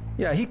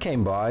 Yeah, he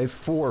came by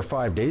 4 or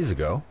 5 days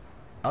ago.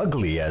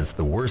 Ugly as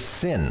the worst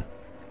sin.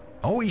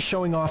 Always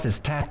showing off his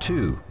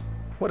tattoo.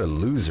 What a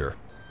loser.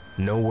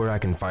 Know where I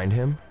can find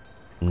him?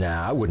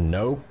 Nah, I wouldn't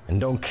know,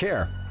 and don't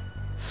care.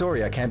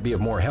 Sorry I can't be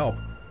of more help.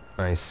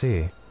 I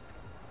see.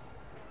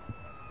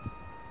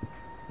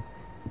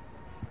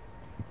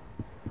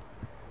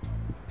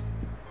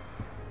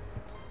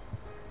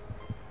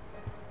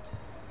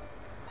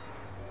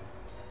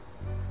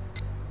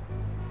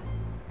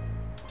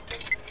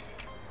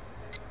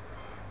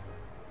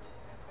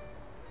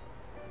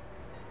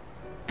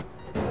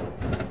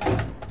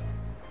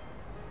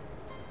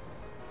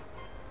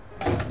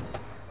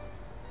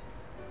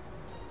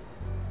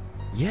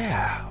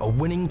 Yeah, a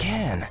winning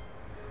can.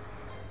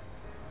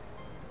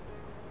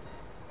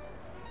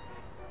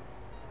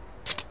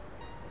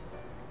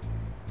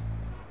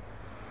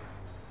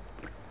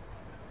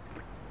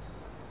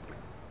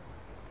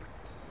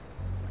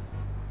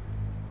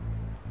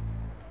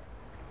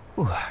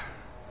 Ooh.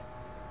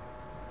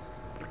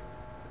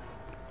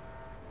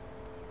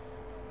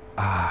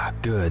 Ah,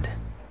 good.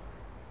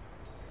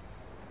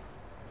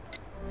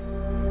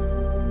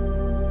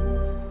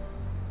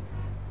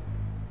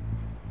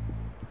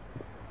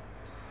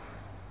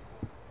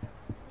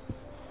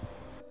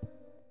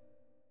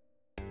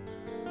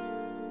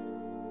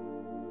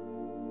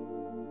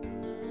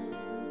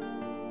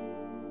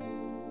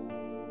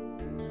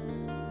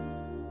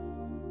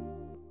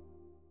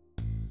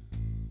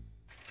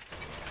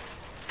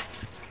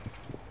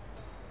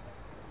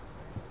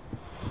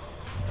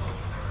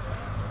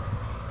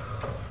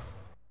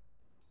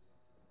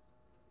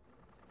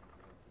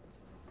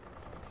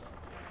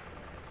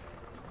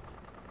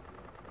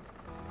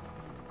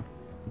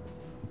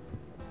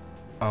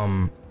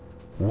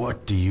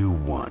 What do you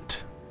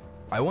want?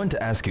 I want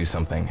to ask you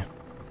something.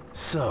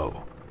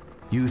 So,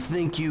 you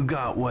think you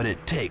got what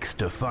it takes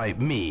to fight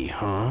me,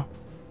 huh?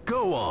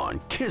 Go on,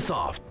 kiss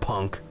off,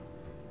 punk.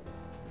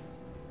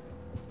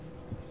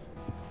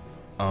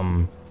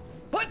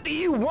 What do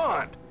you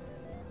want?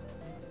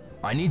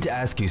 I need to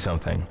ask you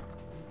something.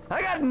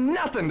 I got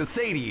nothing to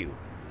say to you.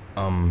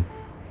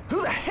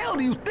 Who the hell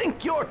do you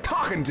think you're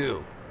talking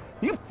to?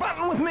 You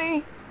frontin' with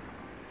me?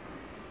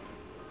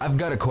 I've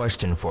got a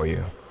question for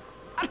you.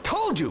 I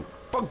told you,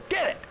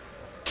 forget it.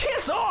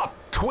 Kiss off,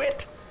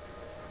 twit.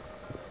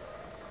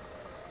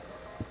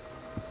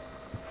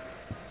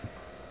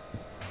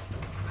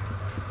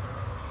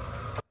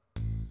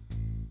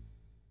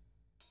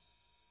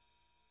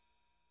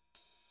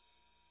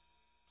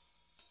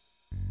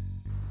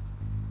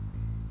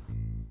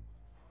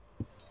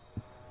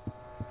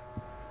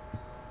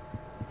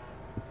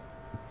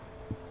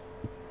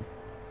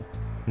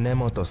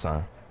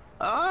 Nemoto-san.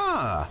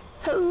 Ah,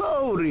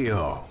 hello,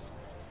 Ryo.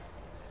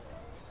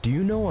 Do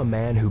you know a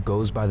man who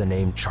goes by the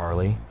name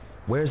Charlie?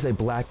 Wears a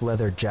black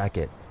leather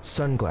jacket,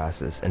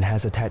 sunglasses, and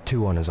has a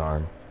tattoo on his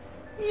arm.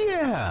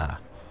 Yeah,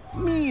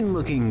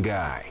 mean-looking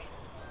guy.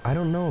 I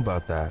don't know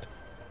about that.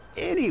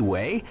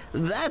 Anyway,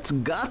 that's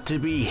got to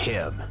be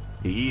him.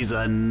 He's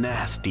a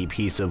nasty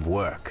piece of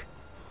work.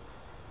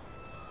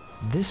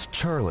 This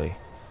Charlie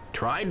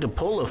tried to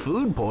pull a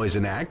food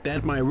poison act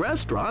at my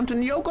restaurant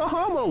in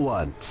Yokohama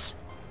once.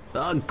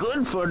 A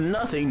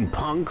good-for-nothing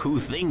punk who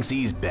thinks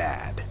he's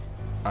bad.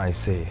 I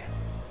see.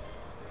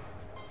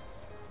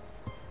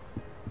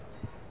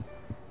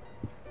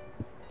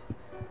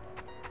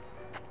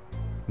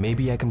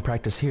 Maybe I can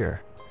practice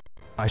here.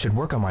 I should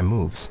work on my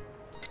moves.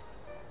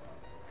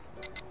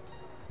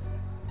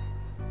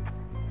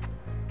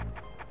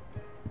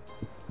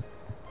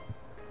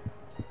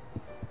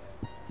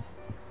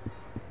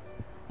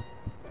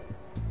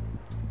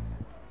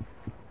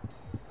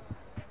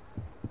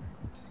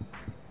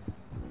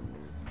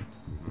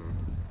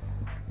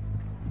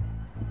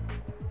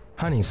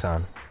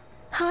 Honey-san.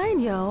 Hi,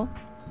 Ryo.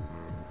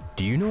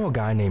 Do you know a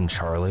guy named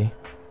Charlie?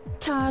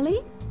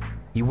 Charlie?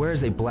 He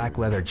wears a black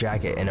leather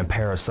jacket and a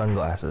pair of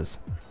sunglasses.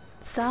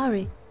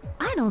 Sorry,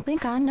 I don't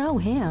think I know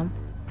him.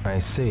 I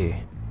see.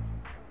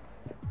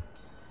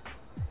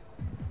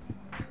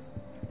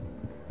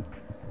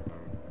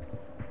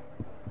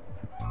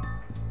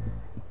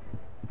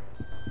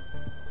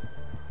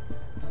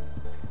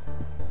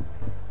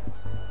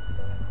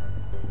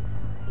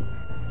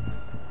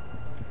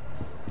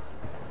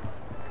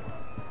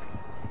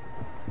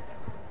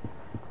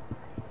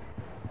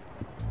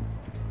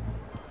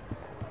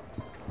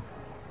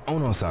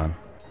 Ono-san.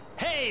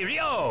 Hey,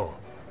 Ryo!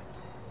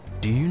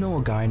 Do you know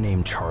a guy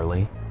named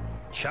Charlie?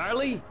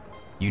 Charlie?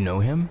 You know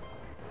him?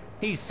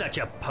 He's such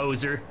a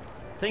poser.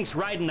 Thinks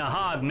riding a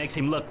hog makes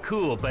him look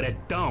cool, but it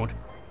don't.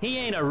 He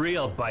ain't a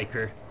real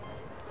biker.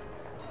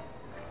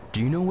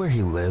 Do you know where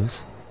he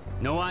lives?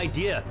 No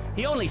idea.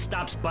 He only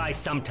stops by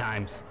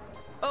sometimes.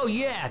 Oh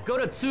yeah, go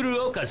to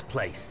Tsuruoka's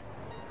place.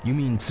 You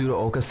mean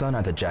Tsuruoka-san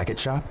at the jacket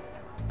shop?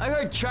 I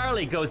heard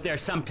Charlie goes there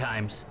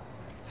sometimes.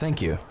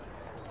 Thank you.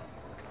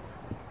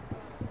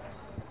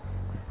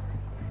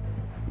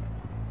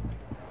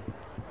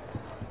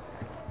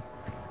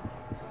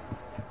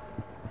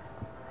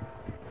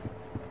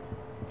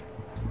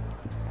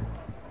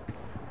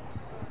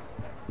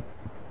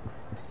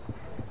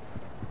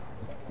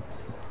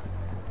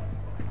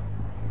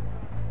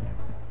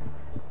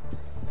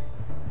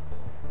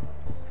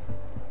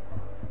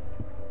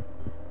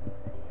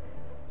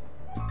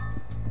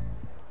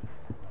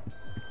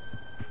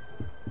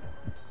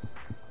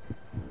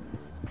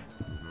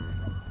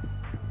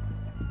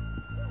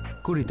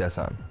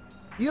 Kurita-san.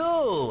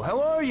 Yo,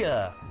 how are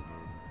ya?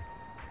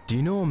 Do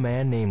you know a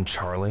man named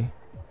Charlie?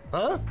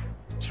 Huh?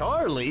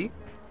 Charlie?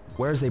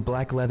 Wears a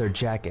black leather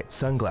jacket,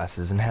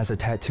 sunglasses, and has a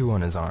tattoo on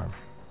his arm.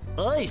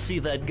 I see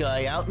that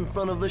guy out in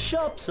front of the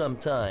shop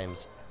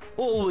sometimes.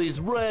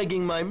 Always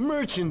ragging my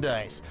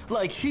merchandise,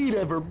 like he'd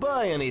ever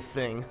buy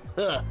anything.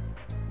 Huh.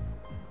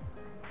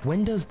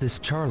 When does this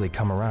Charlie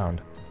come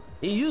around?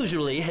 He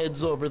usually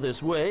heads over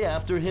this way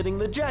after hitting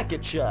the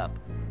jacket shop.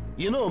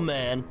 You know,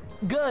 man,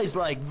 guys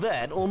like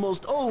that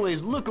almost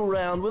always look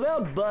around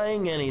without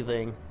buying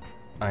anything.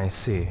 I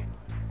see.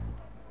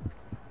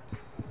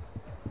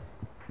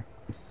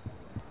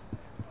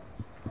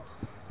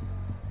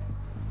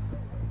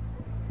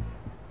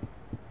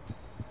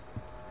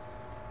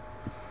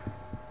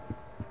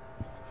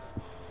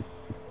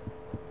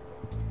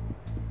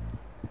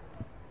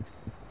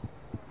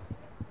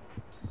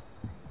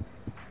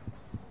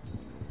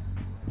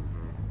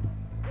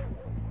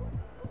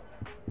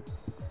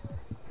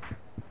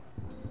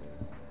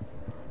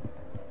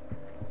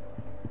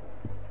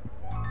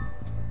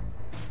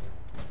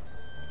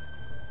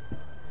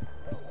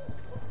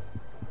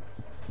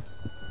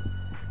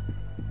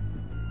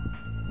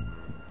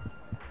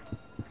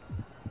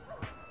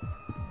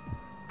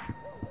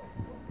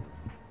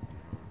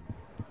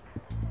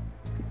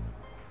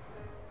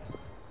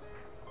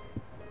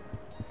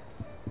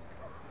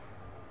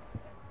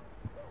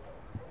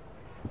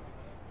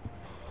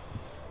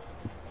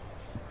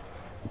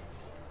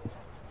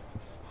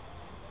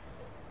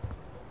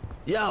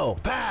 Yo,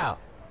 pal!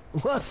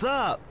 What's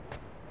up?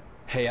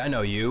 Hey, I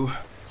know you.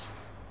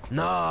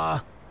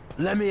 Nah,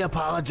 let me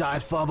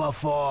apologize for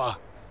before.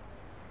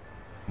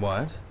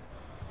 What?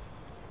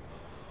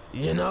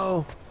 You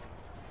know,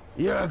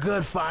 you're a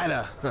good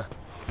fighter.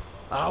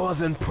 I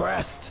was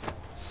impressed.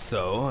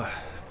 So?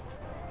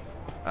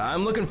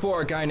 I'm looking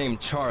for a guy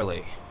named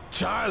Charlie.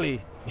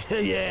 Charlie?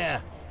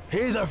 Yeah,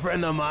 he's a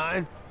friend of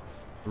mine.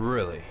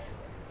 Really?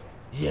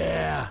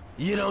 Yeah,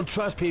 you don't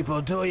trust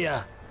people, do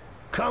ya?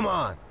 Come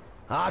on,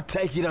 I'll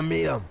take you to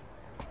meet him.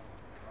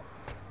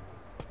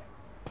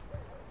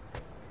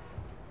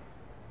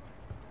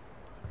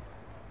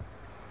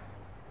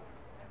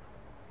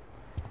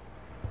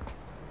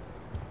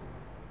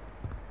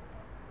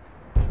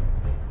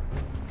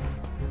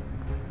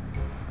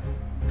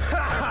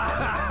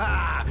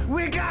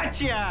 We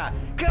got ya!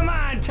 Come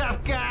on,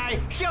 tough guy!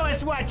 Show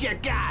us what you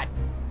got!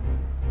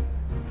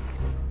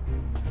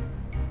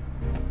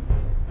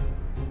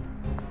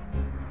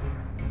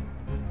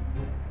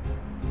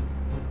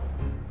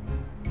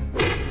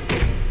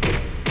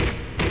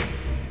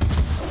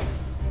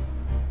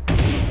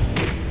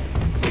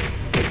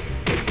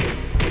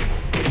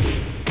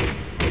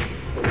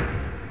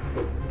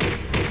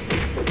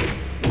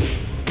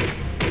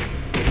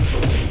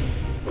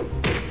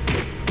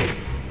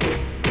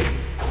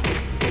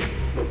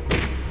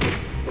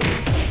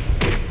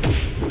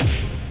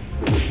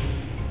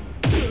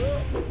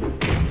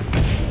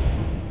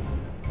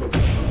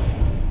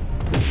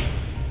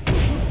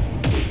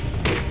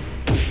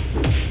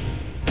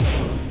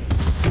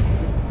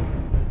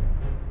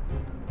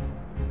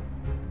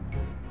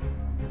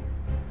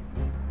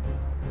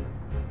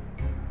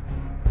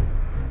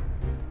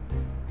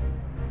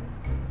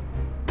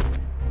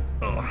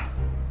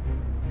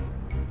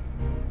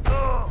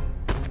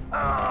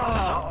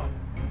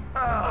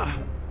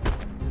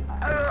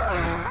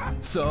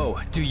 So,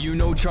 do you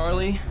know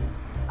Charlie?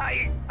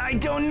 I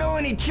don't know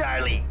any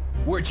Charlie.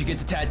 Where'd you get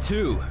the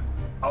tattoo?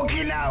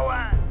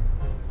 Okinawa.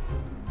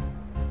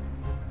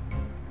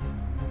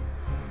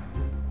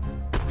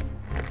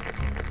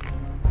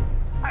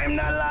 I'm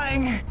not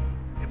lying,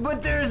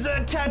 but there's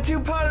a tattoo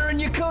parlor in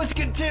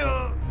Yokosuka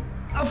too.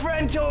 A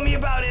friend told me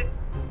about it.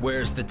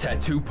 Where's the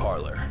tattoo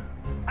parlor?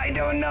 I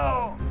don't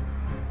know.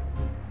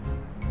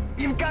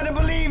 You've got to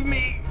believe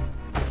me.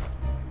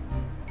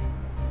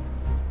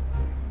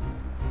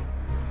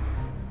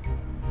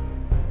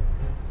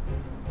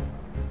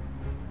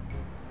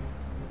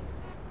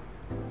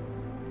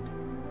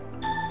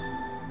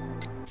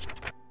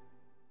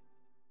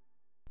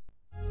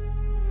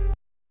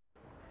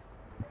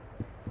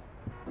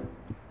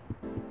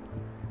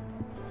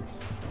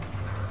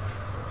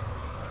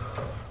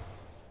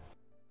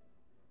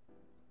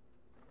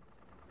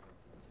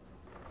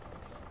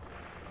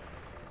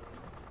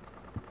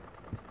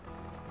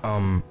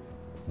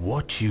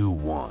 What you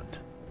want?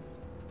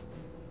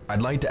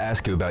 I'd like to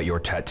ask you about your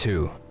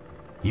tattoo.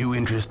 You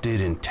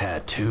interested in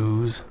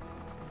tattoos?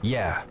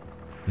 Yeah.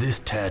 This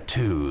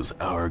tattoo's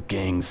our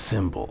gang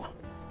symbol.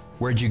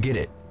 Where'd you get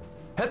it?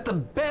 At the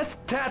best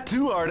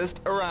tattoo artist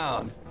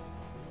around.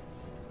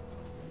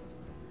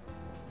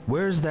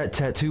 Where's that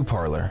tattoo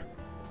parlor?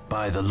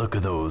 By the look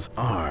of those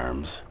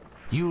arms,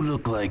 you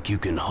look like you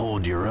can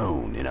hold your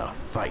own in a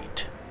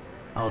fight.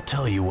 I'll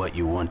tell you what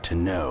you want to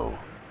know,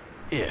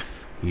 if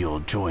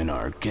you'll join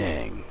our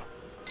gang.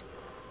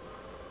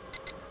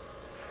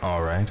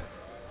 All right.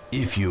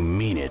 If you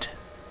mean it,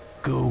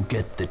 go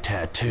get the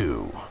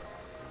tattoo.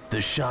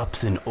 The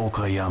shop's in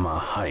Okayama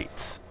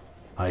Heights.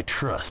 I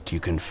trust you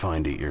can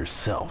find it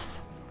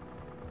yourself.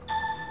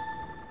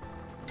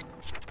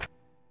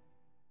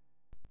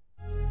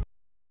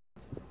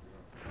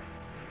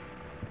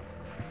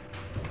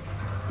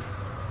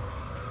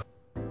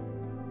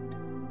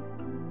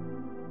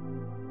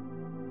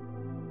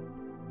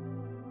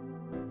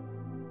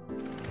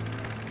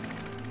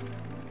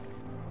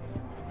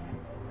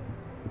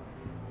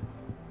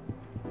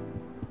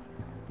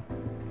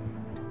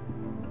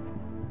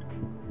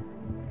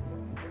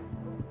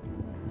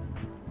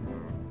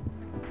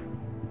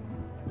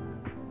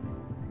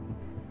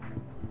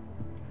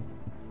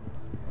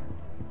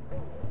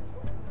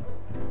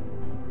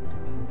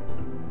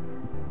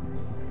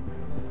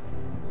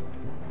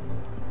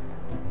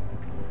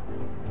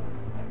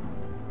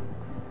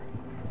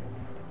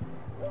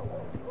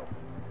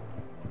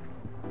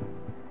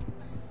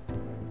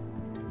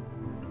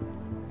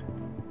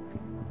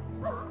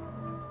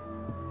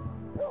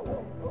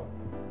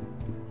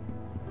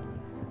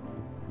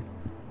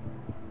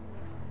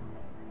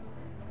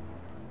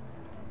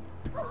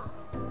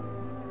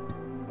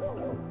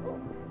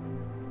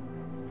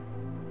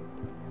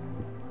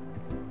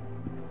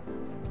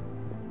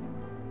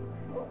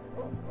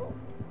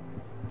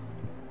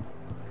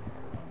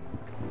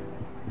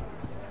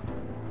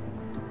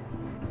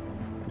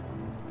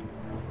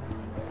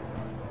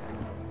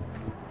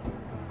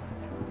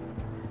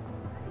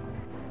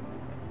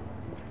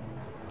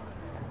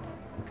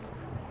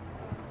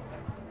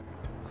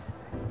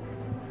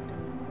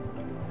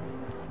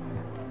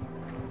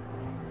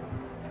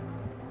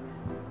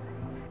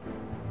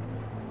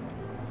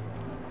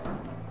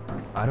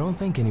 I don't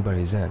think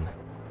anybody's in.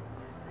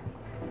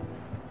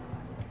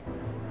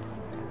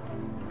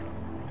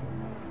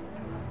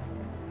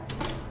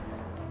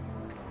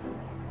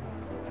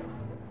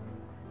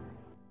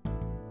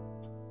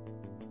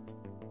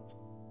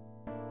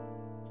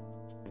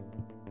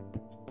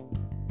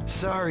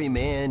 Sorry,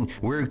 man,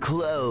 we're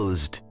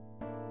closed.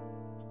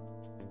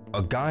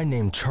 A guy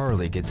named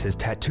Charlie gets his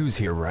tattoos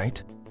here,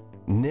 right?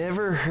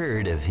 Never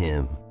heard of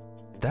him.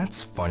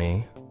 That's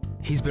funny.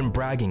 He's been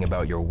bragging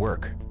about your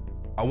work.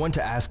 I want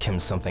to ask him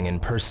something in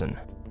person.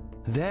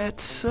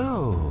 That's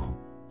so.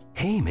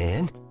 Hey,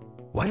 man,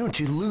 why don't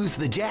you lose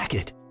the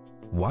jacket?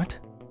 What?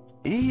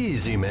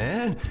 Easy,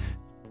 man.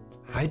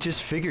 I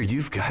just figured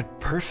you've got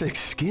perfect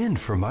skin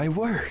for my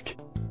work.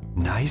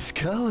 Nice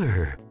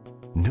color.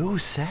 No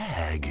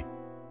sag.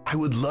 I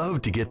would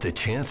love to get the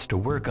chance to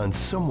work on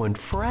someone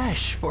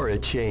fresh for a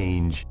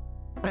change.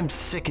 I'm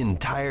sick and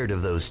tired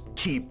of those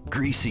cheap,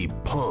 greasy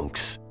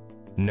punks.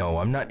 No,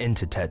 I'm not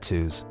into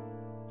tattoos.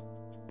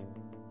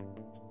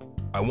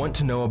 I want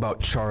to know about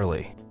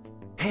Charlie.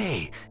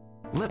 Hey,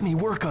 let me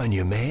work on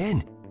you,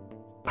 man.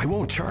 I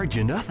won't charge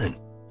you nothing.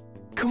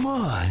 Come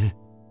on.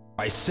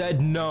 I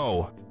said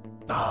no.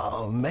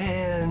 Oh,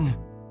 man.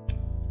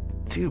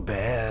 Too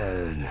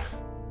bad.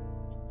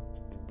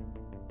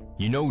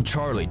 You know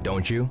Charlie,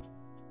 don't you?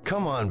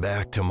 Come on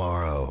back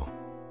tomorrow.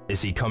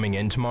 Is he coming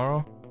in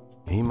tomorrow?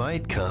 He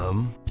might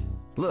come.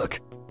 Look,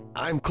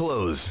 I'm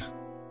closed.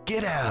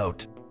 Get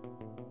out.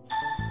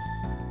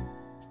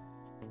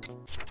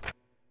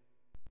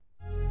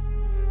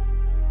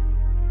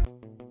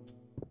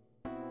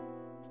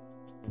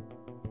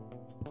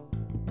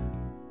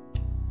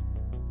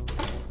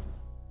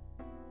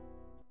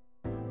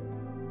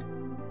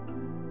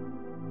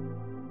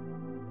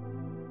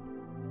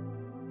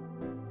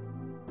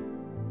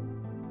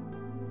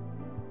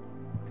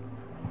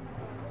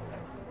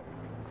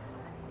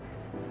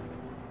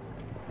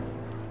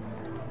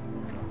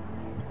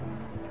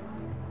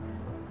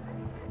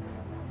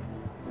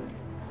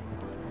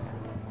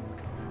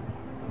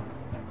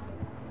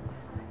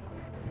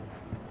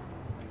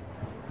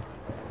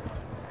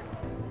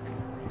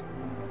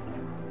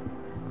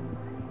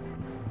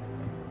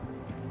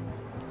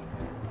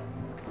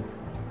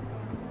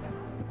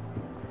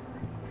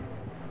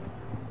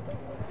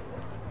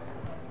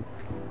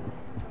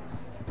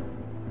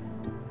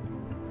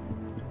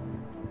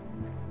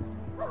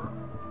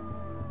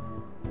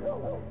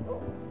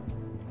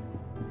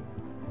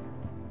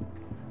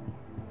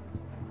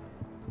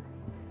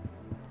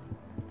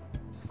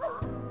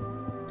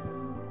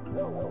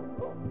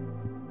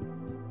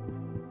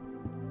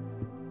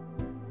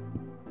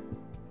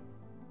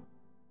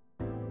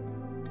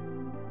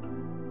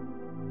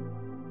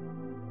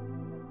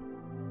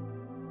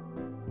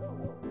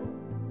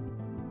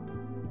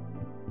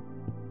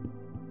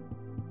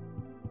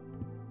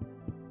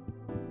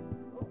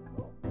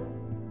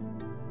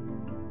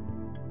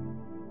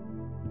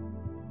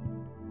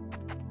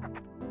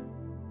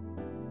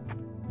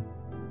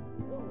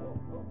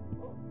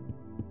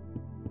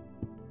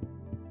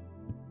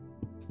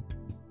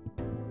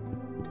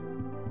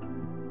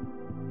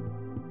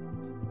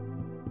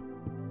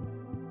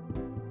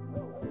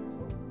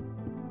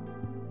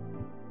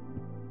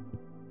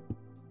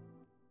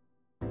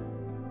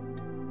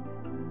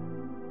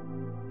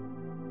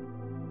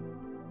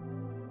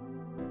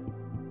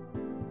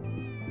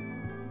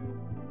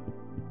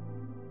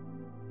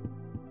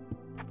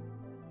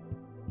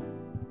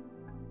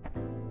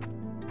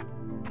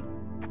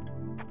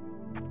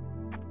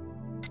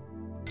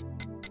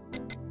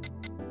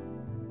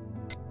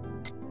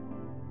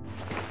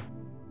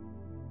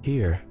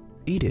 Here,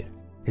 eat it.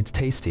 It's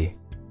tasty.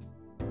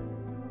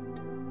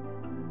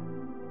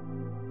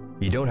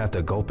 You don't have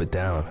to gulp it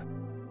down.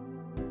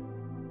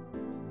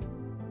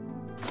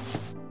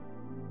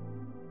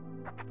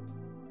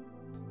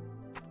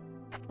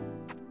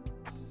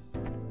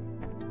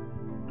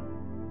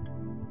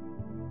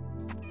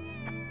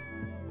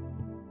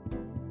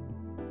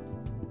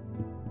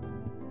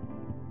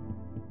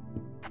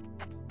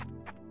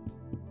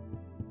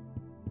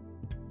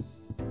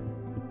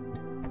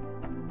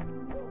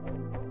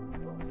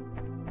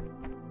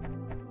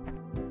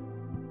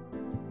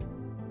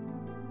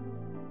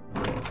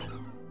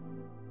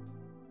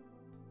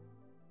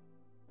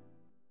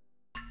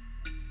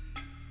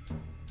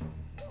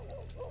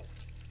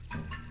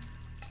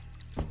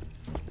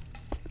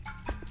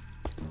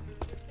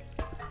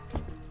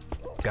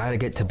 Gotta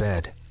get to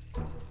bed.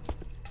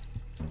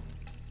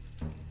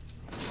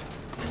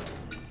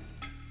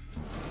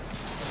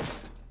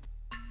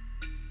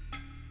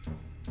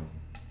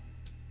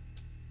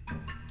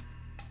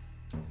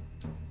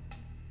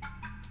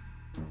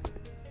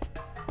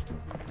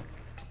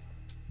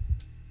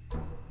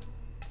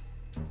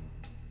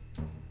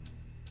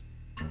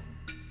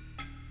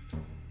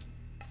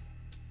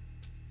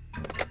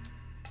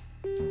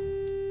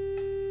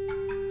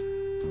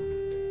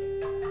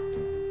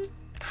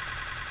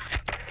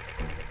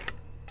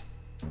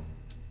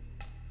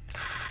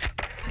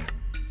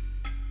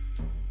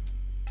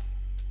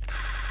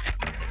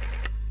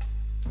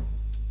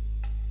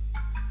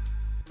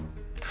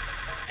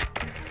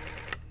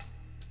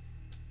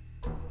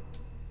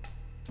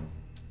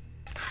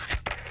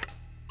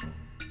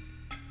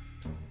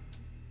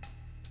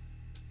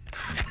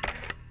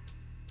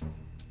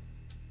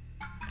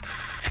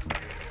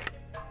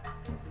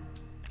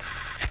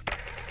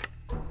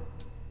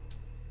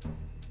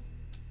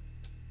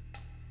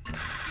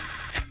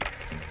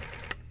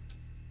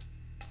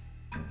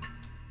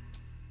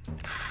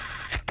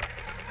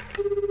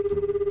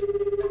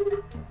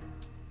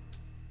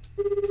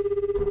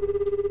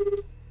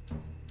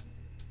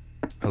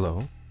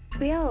 Hello?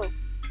 Ryo.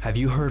 Have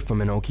you heard from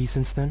Inoki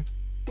since then?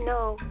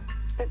 No,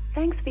 but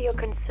thanks for your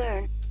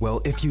concern.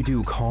 Well, if you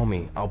do, call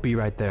me. I'll be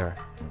right there.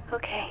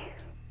 Okay.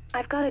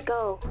 I've gotta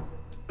go.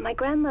 My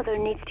grandmother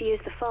needs to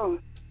use the phone.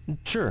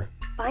 Sure.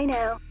 Bye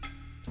now.